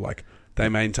 they're kind of like, they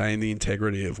maintain the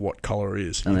integrity of what colour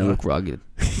is. And you they know? look rugged.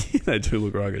 They do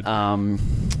look rugged.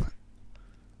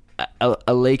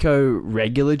 Eleiko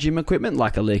regular gym equipment,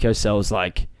 like Eleiko sells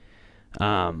like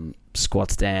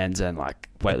squat stands and like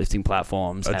weightlifting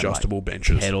platforms, Adjustable and, like,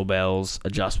 benches. kettlebells,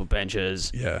 adjustable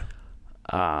benches. Yeah.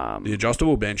 The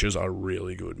adjustable benches are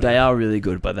really good, man. They are really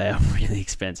good, but they are really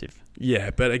expensive.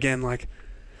 Yeah, but again, like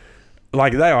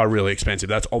they are really expensive.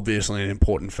 That's obviously an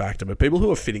important factor. But people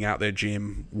who are fitting out their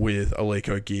gym with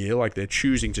Eleiko gear, like, they're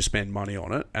choosing to spend money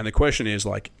on it. And the question is,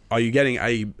 like, are you getting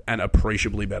an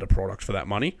appreciably better product for that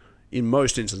money? in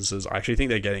most instances, I actually think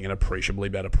they're getting an appreciably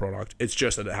better product. It's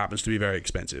just that it happens to be very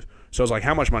expensive. So it's like,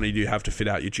 how much money do you have to fit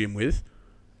out your gym with?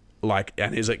 Like,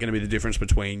 and is it going to be the difference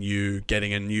between you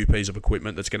getting a new piece of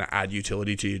equipment that's going to add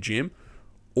utility to your gym,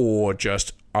 or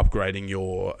just upgrading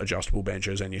your adjustable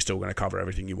benches and you're still going to cover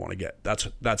everything you want to get?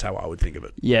 That's how I would think of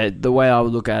it. Yeah, the way I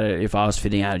would look at it if I was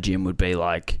fitting out a gym would be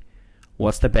like,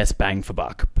 what's the best bang for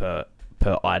buck per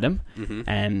item? Mm-hmm.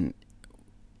 And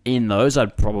in those,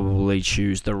 I'd probably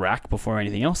choose the rack before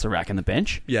anything else, the rack and the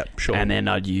bench. Yeah, sure. And then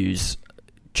I'd use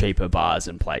cheaper bars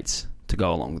and plates to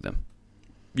go along with them.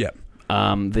 Yeah.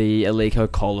 The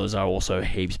Eleiko collars are also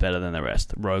heaps better than the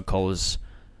rest. Rogue collars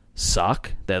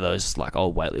suck. They're those like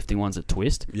old weightlifting ones that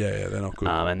twist. Yeah, they're not good.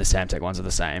 And the Samtec ones are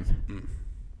the same.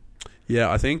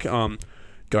 Yeah, I think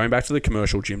going back to the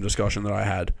commercial gym discussion that I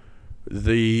had,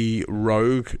 the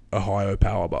Rogue Ohio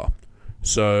Power Bar.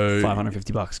 So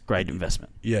 $550, great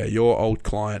investment. Yeah, your old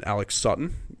client Alex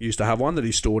Sutton used to have one that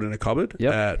he stored in a cupboard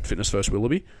at Fitness First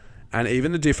Willoughby, and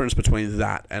even the difference between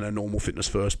that and a normal Fitness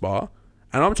First bar.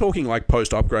 And I'm talking like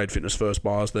post-upgrade Fitness First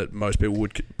bars that most people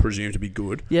would presume to be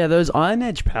good. Yeah, those Iron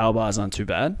Edge power bars aren't too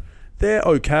bad. They're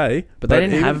okay, but they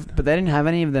didn't have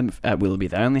any of them at Willoughby.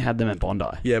 They only had them at Bondi.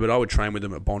 Yeah, but I would train with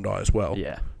them at Bondi as well.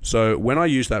 Yeah. So when I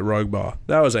used that Rogue bar,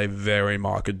 that was a very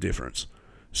marked difference.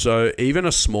 So even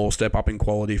a small step up in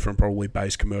quality from probably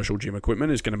base commercial gym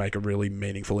equipment is going to make a really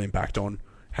meaningful impact on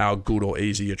how good or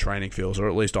easy your training feels, or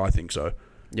at least I think so.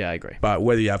 Yeah, I agree. But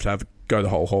whether you have to go the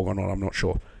whole hog or not, I'm not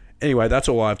sure. Anyway, that's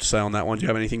all I have to say on that one. Do you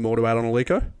have anything more to add on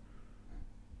Eleiko?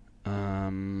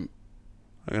 I'm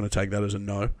going to take that as a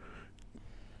no.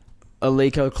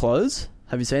 Eleiko clothes,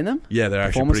 have you seen them? Yeah, they're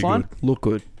actually pretty good. Look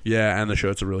good. Yeah, and the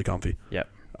shirts are really comfy. Yep.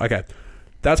 Okay.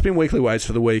 That's been weekly weights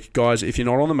for the week. Guys, if you're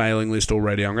not on the mailing list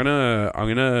already, I'm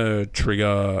gonna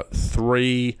trigger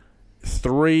three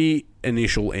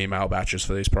initial email batches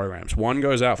for these programs. One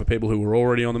goes out for people who were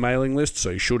already on the mailing list,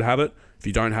 so you should have it. If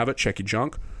you don't have it, check your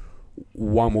junk.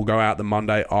 One will go out the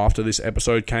Monday after this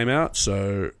episode came out.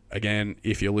 So again,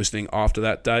 if you're listening after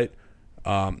that date,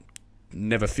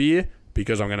 never fear,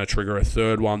 because I'm going to trigger a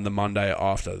third one the Monday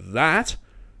after that,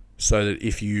 so that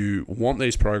if you want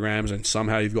these programs and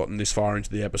somehow you've gotten this far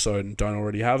into the episode and don't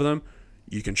already have them,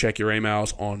 you can check your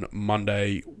emails on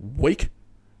Monday week,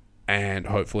 and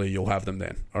hopefully you'll have them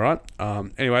then. All right.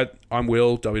 Anyway, I'm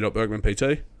Will, W.Bergman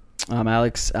PT. I'm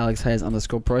Alex Hayes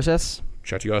 _process.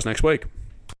 Chat to you guys next week.